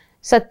vara.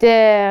 Så att det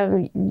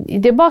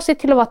är bara att se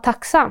till att vara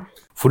tacksam.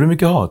 Får du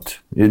mycket hat?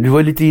 Du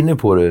var lite inne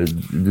på det.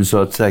 Du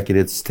sa att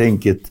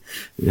säkerhetstänket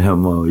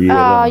hemma och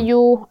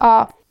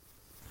ja.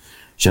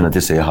 Känner att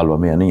jag säger halva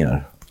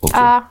meningar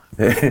också.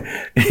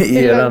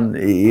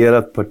 I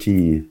ert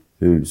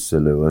partihus,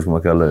 eller vad ska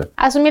man kalla det?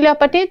 Alltså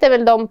Miljöpartiet är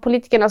väl de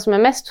politikerna som är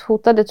mest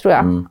hotade, tror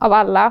jag, av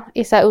alla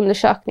i så här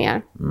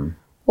undersökningar.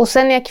 Och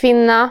sen är jag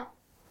kvinna.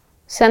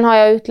 Sen har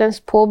jag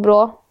utländskt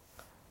påbrå.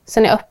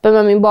 Sen är jag öppen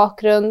med min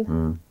bakgrund.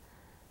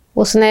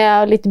 Och sen är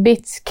jag lite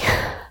bitsk.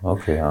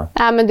 Okej, ja.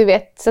 Ja, men du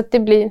vet, så att det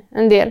blir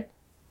en del.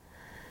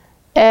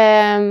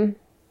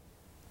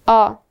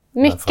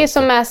 Mycket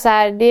som är så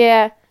här, det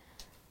är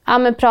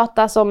men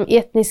pratas om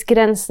etnisk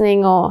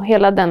rensning och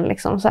hela den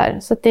liksom så här.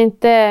 Så att det är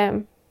inte...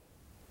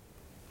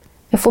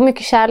 Jag får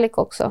mycket kärlek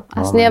också.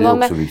 Alltså när jag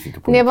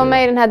var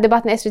med i den här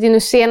debatten i SVT nu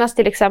senast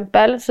till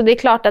exempel, så det är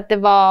klart att det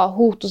var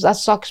hot och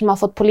alltså saker som har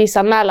fått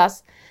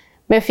polisanmälas.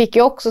 Men jag fick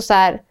ju också så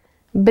här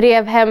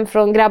brev hem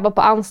från grabbar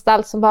på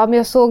anstalt som bara, men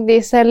jag såg det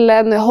i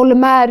cellen och jag håller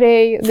med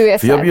dig. Du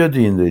vet, för jag bjöd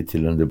in dig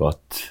till en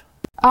debatt.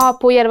 Ja,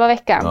 på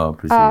Järvaveckan. Ja,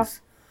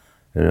 precis.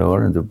 Det var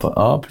det inte på.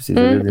 Ja, precis.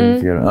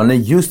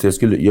 Nej, just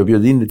det. Jag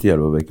bjöd in dig till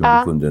Järvaveckan,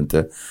 men kunde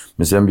inte.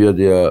 Men sen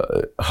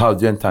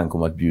hade jag en tanke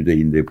om att bjuda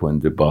in dig på en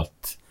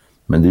debatt.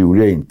 Men det gjorde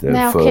jag inte.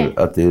 Nej, för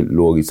att det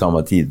låg i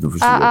samma tid. Då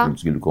förstod jag att du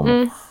skulle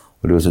komma.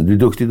 Och det var så, du är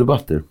duktig i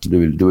debatter.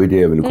 Det var ju det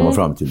jag ville komma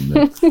fram till.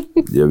 Men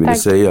det jag ville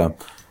säga.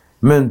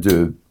 Men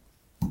du,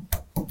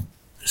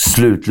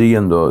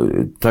 slutligen då.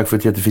 Tack för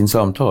ett jättefint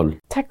samtal.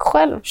 Tack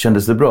själv.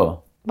 Kändes det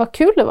bra? Vad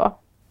kul det var.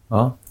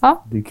 Ja.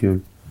 Det är kul.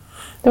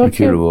 Det var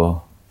kul att vara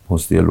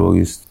hos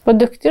Dialogiskt. Vad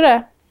duktig du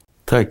är.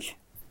 Tack.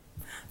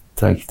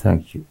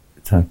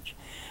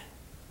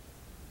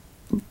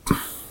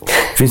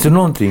 Finns det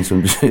någonting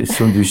som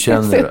du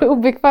känner? Jag är så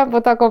obekväm på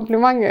att ta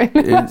komplimanger.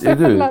 Är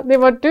du? Det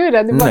var du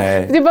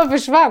där. Du bara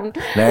försvann.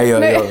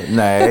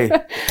 Nej,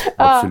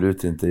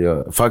 absolut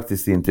inte.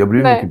 Faktiskt inte. Jag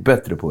blir mycket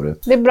bättre på det.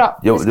 Det är bra.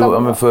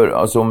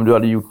 Om du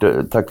hade gjort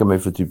det, tacka mig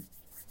för typ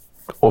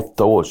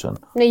 8 år sedan.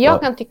 Nej,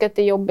 jag kan tycka att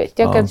det är jobbigt.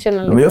 Jag kan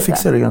känna lite. Men jag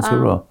fixar det ganska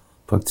bra.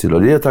 Faktiskt. Det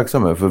är jag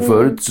tacksam med. För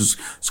förut så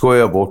skojade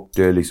jag bort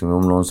det liksom,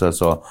 om någon så här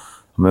sa,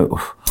 men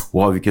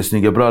wow, vilka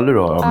snygga brallor du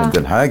har. Ja, men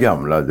den här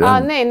gamla,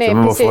 den. Nej,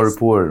 men varför har du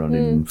på dig då,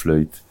 din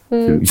flöjt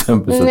till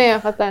exempel? Så, nej,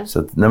 jag fattar. Så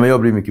att, nej, men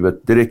jag blir mycket bättre.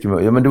 Det räcker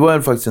med. Ja, men det var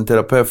faktiskt en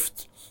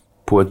terapeut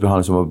på ett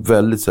behandling som var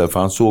väldigt så här, för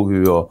han såg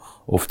hur jag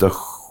ofta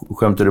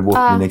skämtade bort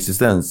min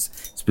existens.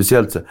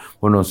 Speciellt så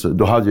här,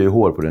 då hade jag ju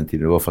hår på den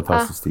tiden, det var en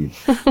fantastisk tid.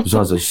 Så sa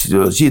han så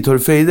här, shit, har du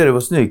fejder? Det var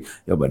snyggt.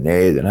 Jag bara,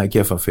 nej, den här kan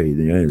jag fan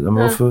fejden. Men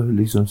varför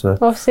liksom så här?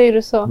 Varför säger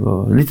du så?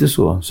 Ja, lite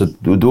så. Så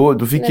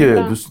då fick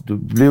då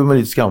blev man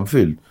lite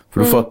skamfylld. För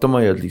då fattar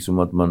man ju liksom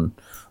att man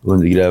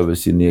undergräver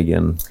sin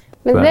egen...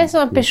 Men det är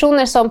sådana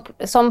personer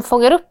som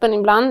fångar upp en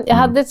ibland. Jag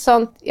hade ett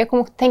sånt, jag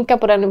kommer att tänka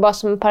på det nu bara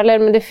som en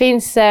parallell, men det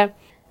finns...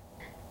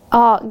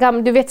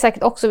 du vet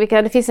säkert också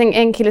vilka. Det finns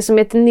en kille som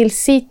heter Nils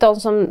Seaton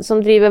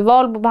som driver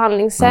Valbo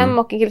behandlingshem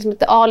och en kille som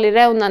heter Ali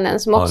Reunanen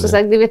som också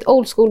sagt, du vet,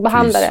 old school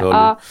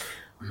behandlare.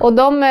 Och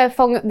de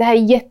fångade, det här är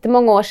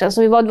jättemånga år sedan,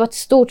 så det var ett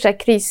stort så här,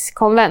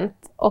 kriskonvent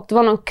och det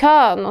var någon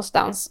kö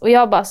någonstans och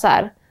jag bara så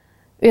här,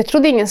 jag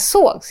trodde ingen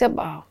såg, så jag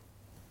bara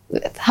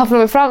hafnade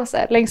mig fram så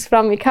här, längst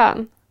fram i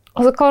kön.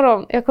 Och så kom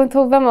de, jag kommer inte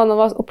ihåg vem av dem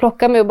var, och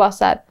plockade mig och bara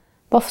så här,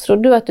 varför tror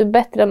du att du är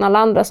bättre än alla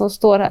andra som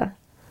står här?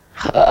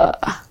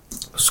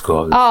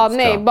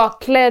 Bara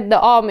klädde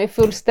av mig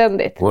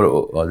fullständigt.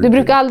 Du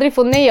brukar aldrig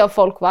få nej av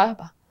folk, va? Jag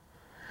bara,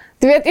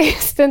 du vet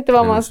just inte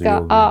vad man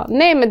ska...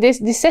 nej, men det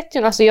sätter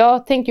ju... Alltså,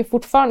 jag tänker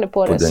fortfarande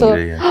på det.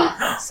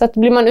 Så att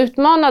blir man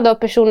utmanad av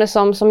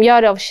personer som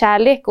gör det av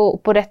kärlek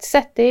och på rätt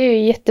sätt, det är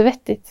ju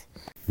jättevettigt.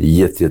 Det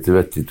är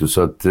jättevettigt. Och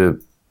så att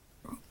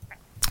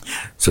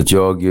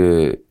jag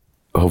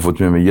har fått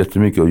med mig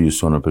jättemycket av just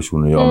sådana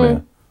personer jag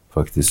med.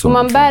 Faktiskt, och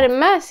man bär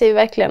med sig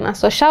verkligen.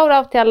 Alltså, shout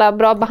out till alla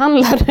bra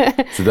behandlare.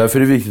 Så därför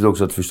är det viktigt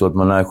också att förstå att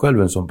man är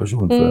själv en sån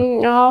person.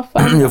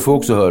 Jag får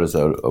också höra så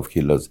här av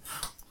killar.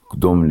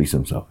 De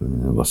liksom så här,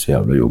 det var så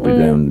jävla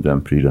jobbigt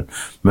den pryden.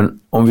 Men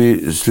om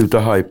vi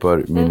slutar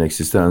hypar min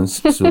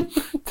existens så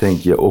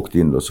tänker jag, och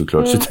din då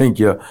såklart, så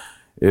tänker jag,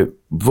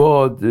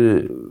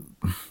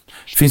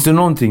 finns det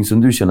någonting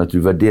som du känner att du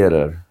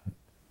värderar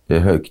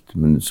högt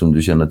men som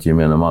du känner att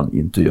gemene man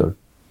inte gör?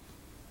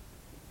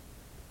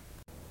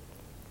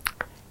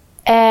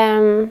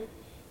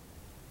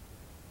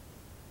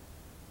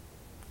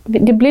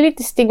 Det blir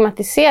lite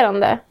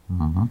stigmatiserande.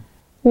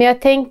 Men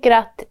jag tänker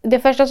att det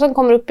första som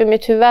kommer upp i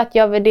mitt huvud är att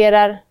jag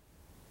värderar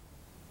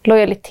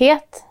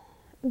lojalitet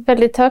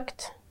väldigt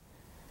högt.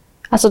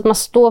 Alltså att man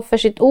står för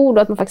sitt ord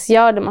och att man faktiskt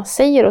gör det man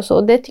säger och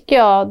så. Det tycker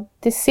jag,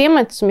 det ser man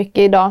inte så mycket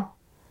idag.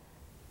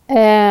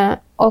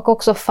 Och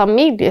också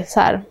familj så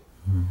här.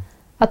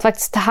 Att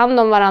faktiskt ta hand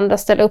om varandra,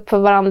 ställa upp för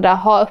varandra,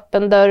 ha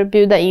öppen dörr,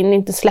 bjuda in,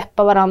 inte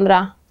släppa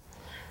varandra.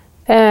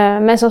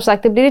 Men som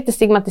sagt, det blir lite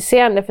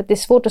stigmatiserande för att det är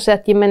svårt att säga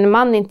att gemene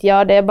man inte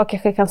gör det. Jag bara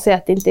kanske kan säga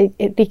att det inte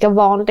är lika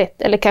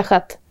vanligt. Eller kanske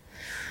att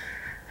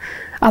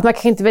man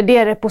kanske inte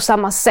värderar det på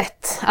samma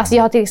sätt. Alltså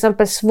jag har till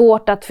exempel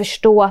svårt att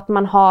förstå att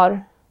man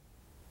har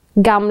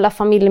gamla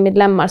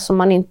familjemedlemmar som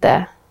man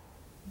inte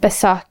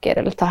besöker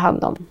eller tar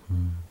hand om.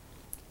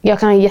 Jag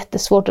kan ha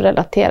jättesvårt att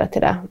relatera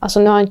till det. Alltså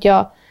nu har inte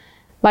jag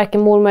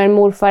varken mormor,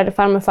 morfar eller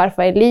farmor och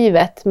farfar i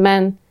livet,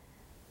 men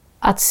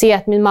att se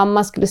att min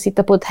mamma skulle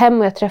sitta på ett hem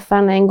och jag träffar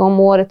henne 1 gång om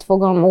året, 2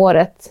 gånger om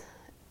året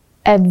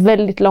är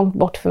väldigt långt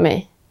bort för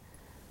mig.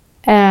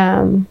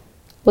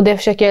 Och det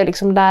försöker jag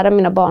liksom lära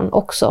mina barn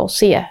också och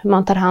se hur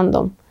man tar hand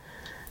om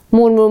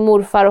mormor,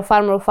 morfar och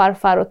farmor och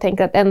farfar och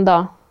tänka att en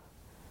dag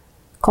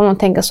kommer de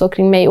tänka så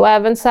kring mig. Och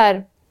även så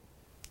här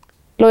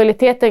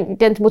lojaliteten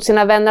gentemot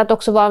sina vänner, att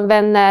också vara en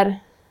vän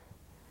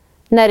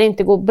när det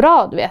inte går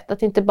bra, du vet.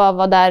 Att inte bara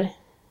vara där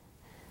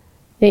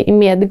i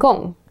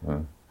medgång.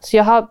 Så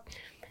jag har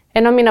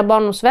en av mina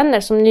barndomsvänner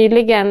som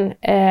nyligen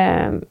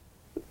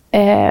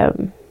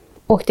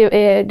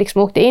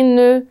åkte in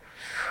nu.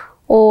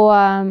 Och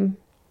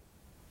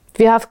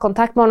vi har haft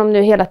kontakt med honom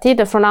nu hela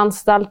tiden från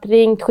anstalt,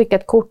 ringt,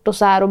 skickat kort och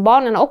så här. Och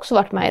barnen har också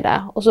varit med i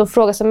det. Och så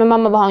frågar jag, men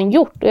mamma, vad har han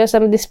gjort? Och jag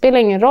säger, men det spelar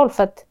ingen roll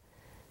för att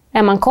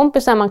är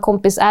man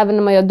kompis även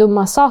när man gör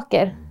dumma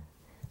saker.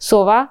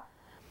 Så va?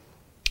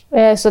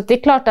 Så det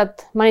är klart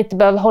att man inte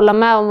behöver hålla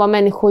med om vad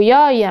människor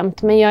gör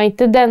jämt. Men jag är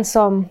inte den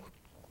som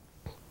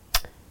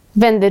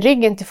vänder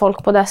ryggen till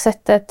folk på det här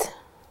sättet.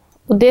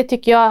 Och det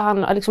tycker jag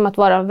handlar liksom att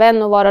vara en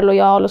vän och vara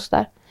lojal och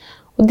sådär.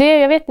 Och det,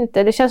 jag vet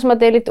inte, det känns som att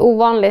det är lite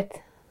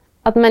ovanligt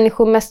att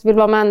människor mest vill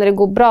vara med när det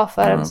går bra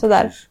för en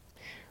sådär.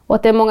 Och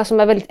att det är många som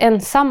är väldigt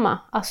ensamma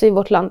alltså i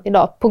vårt land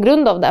idag på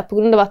grund av det. På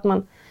grund av att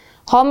man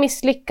har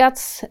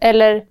misslyckats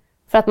eller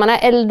för att man är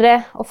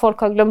äldre och folk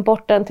har glömt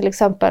bort den till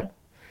exempel.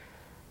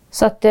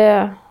 Så att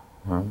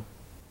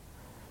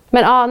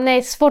Men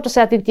nej, svårt att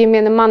säga att det inte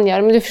gemene man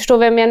gör. Men du förstår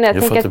vad jag menar.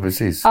 Jag fattar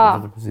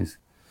precis.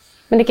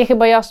 Men det är kanske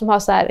bara jag som har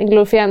så här en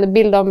glorifierande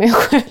bild av mig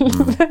själv.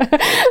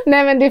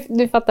 Nej, men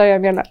du fattar vad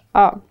jag menar.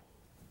 Ja.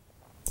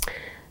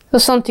 Så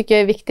sånt tycker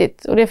jag är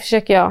viktigt. Och det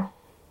försöker jag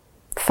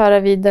föra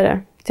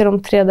vidare till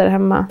de 3 där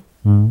hemma.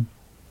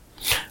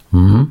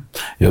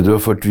 Ja, du har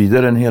fört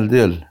vidare en hel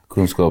del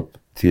kunskap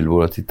till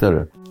våra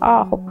tittare.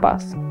 Ja,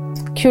 hoppas.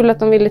 Kul att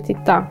de ville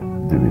titta.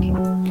 Det vill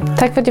de.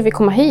 Tack för att jag fick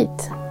komma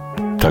hit.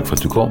 Tack för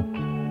att du kom.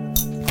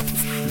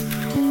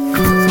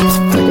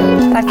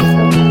 Tack så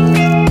mycket.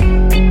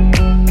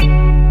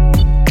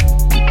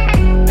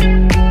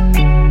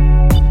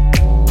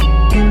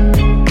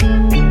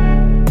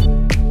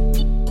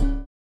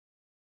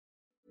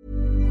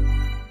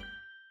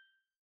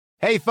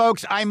 Hey,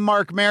 folks, I'm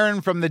Mark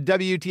Maron from the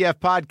WTF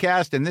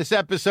Podcast, and this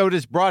episode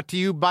is brought to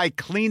you by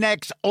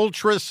Kleenex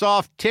Ultra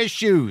Soft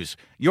Tissues,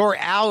 your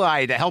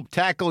ally to help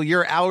tackle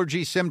your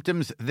allergy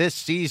symptoms this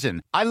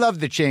season. I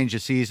love the change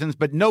of seasons,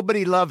 but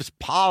nobody loves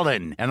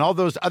pollen and all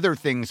those other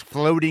things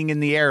floating in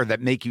the air that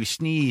make you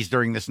sneeze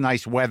during this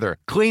nice weather.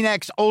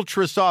 Kleenex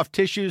Ultra Soft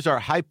Tissues are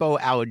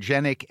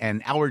hypoallergenic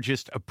and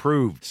allergist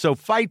approved, so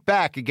fight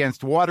back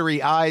against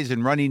watery eyes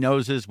and runny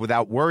noses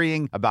without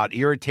worrying about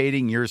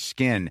irritating your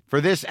skin. For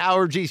this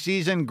allergy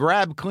season,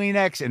 grab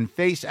Kleenex and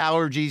face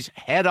allergies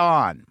head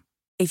on.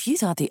 If you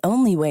thought the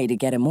only way to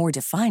get a more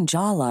defined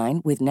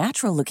jawline with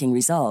natural-looking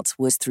results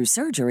was through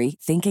surgery,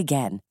 think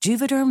again.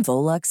 Juvederm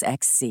Volux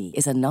XC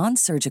is a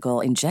non-surgical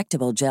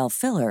injectable gel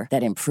filler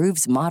that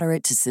improves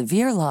moderate to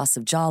severe loss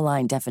of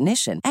jawline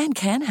definition and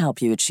can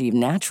help you achieve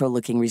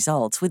natural-looking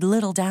results with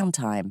little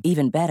downtime.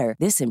 Even better,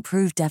 this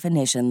improved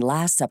definition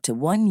lasts up to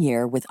 1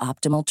 year with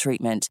optimal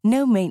treatment.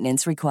 No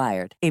maintenance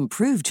required.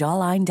 Improve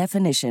jawline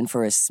definition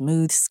for a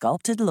smooth,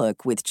 sculpted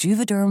look with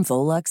Juvederm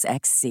Volux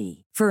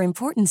XC. For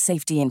important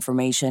safety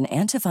information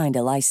and to find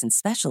a licensed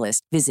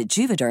specialist, visit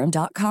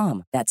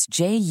Juvederm.com. That's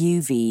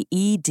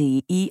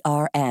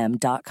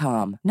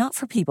Juvederm.com. Not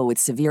for people with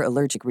severe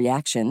allergic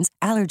reactions,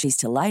 allergies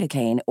to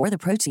lidocaine, or the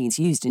proteins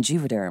used in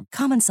Juvederm.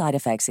 Common side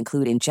effects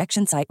include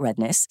injection site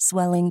redness,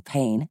 swelling,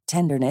 pain,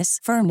 tenderness,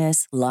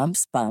 firmness,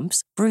 lumps,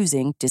 bumps,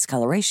 bruising,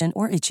 discoloration,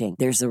 or itching.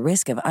 There's a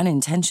risk of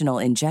unintentional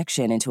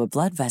injection into a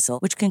blood vessel,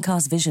 which can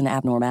cause vision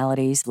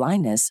abnormalities,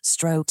 blindness,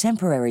 stroke,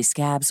 temporary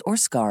scabs, or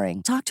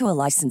scarring. Talk to a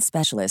licensed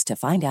specialist to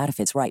find out if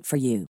it's right for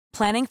you.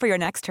 Planning for your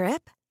next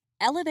trip?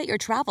 Elevate your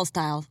travel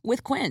style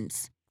with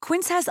Quince.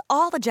 Quince has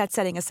all the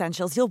jet-setting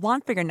essentials you'll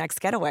want for your next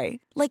getaway,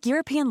 like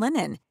European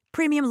linen,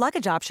 premium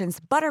luggage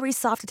options, buttery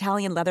soft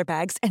Italian leather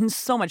bags, and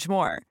so much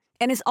more.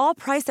 And is all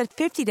priced at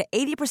 50 to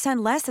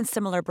 80% less than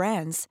similar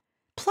brands.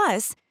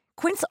 Plus,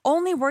 Quince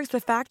only works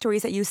with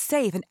factories that use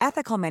safe and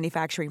ethical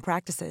manufacturing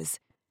practices.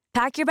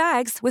 Pack your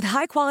bags with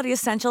high-quality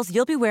essentials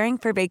you'll be wearing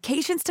for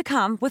vacations to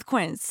come with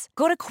Quince.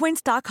 Go to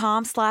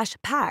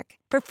quince.com/pack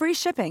for free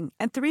shipping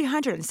and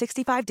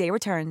 365-day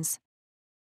returns.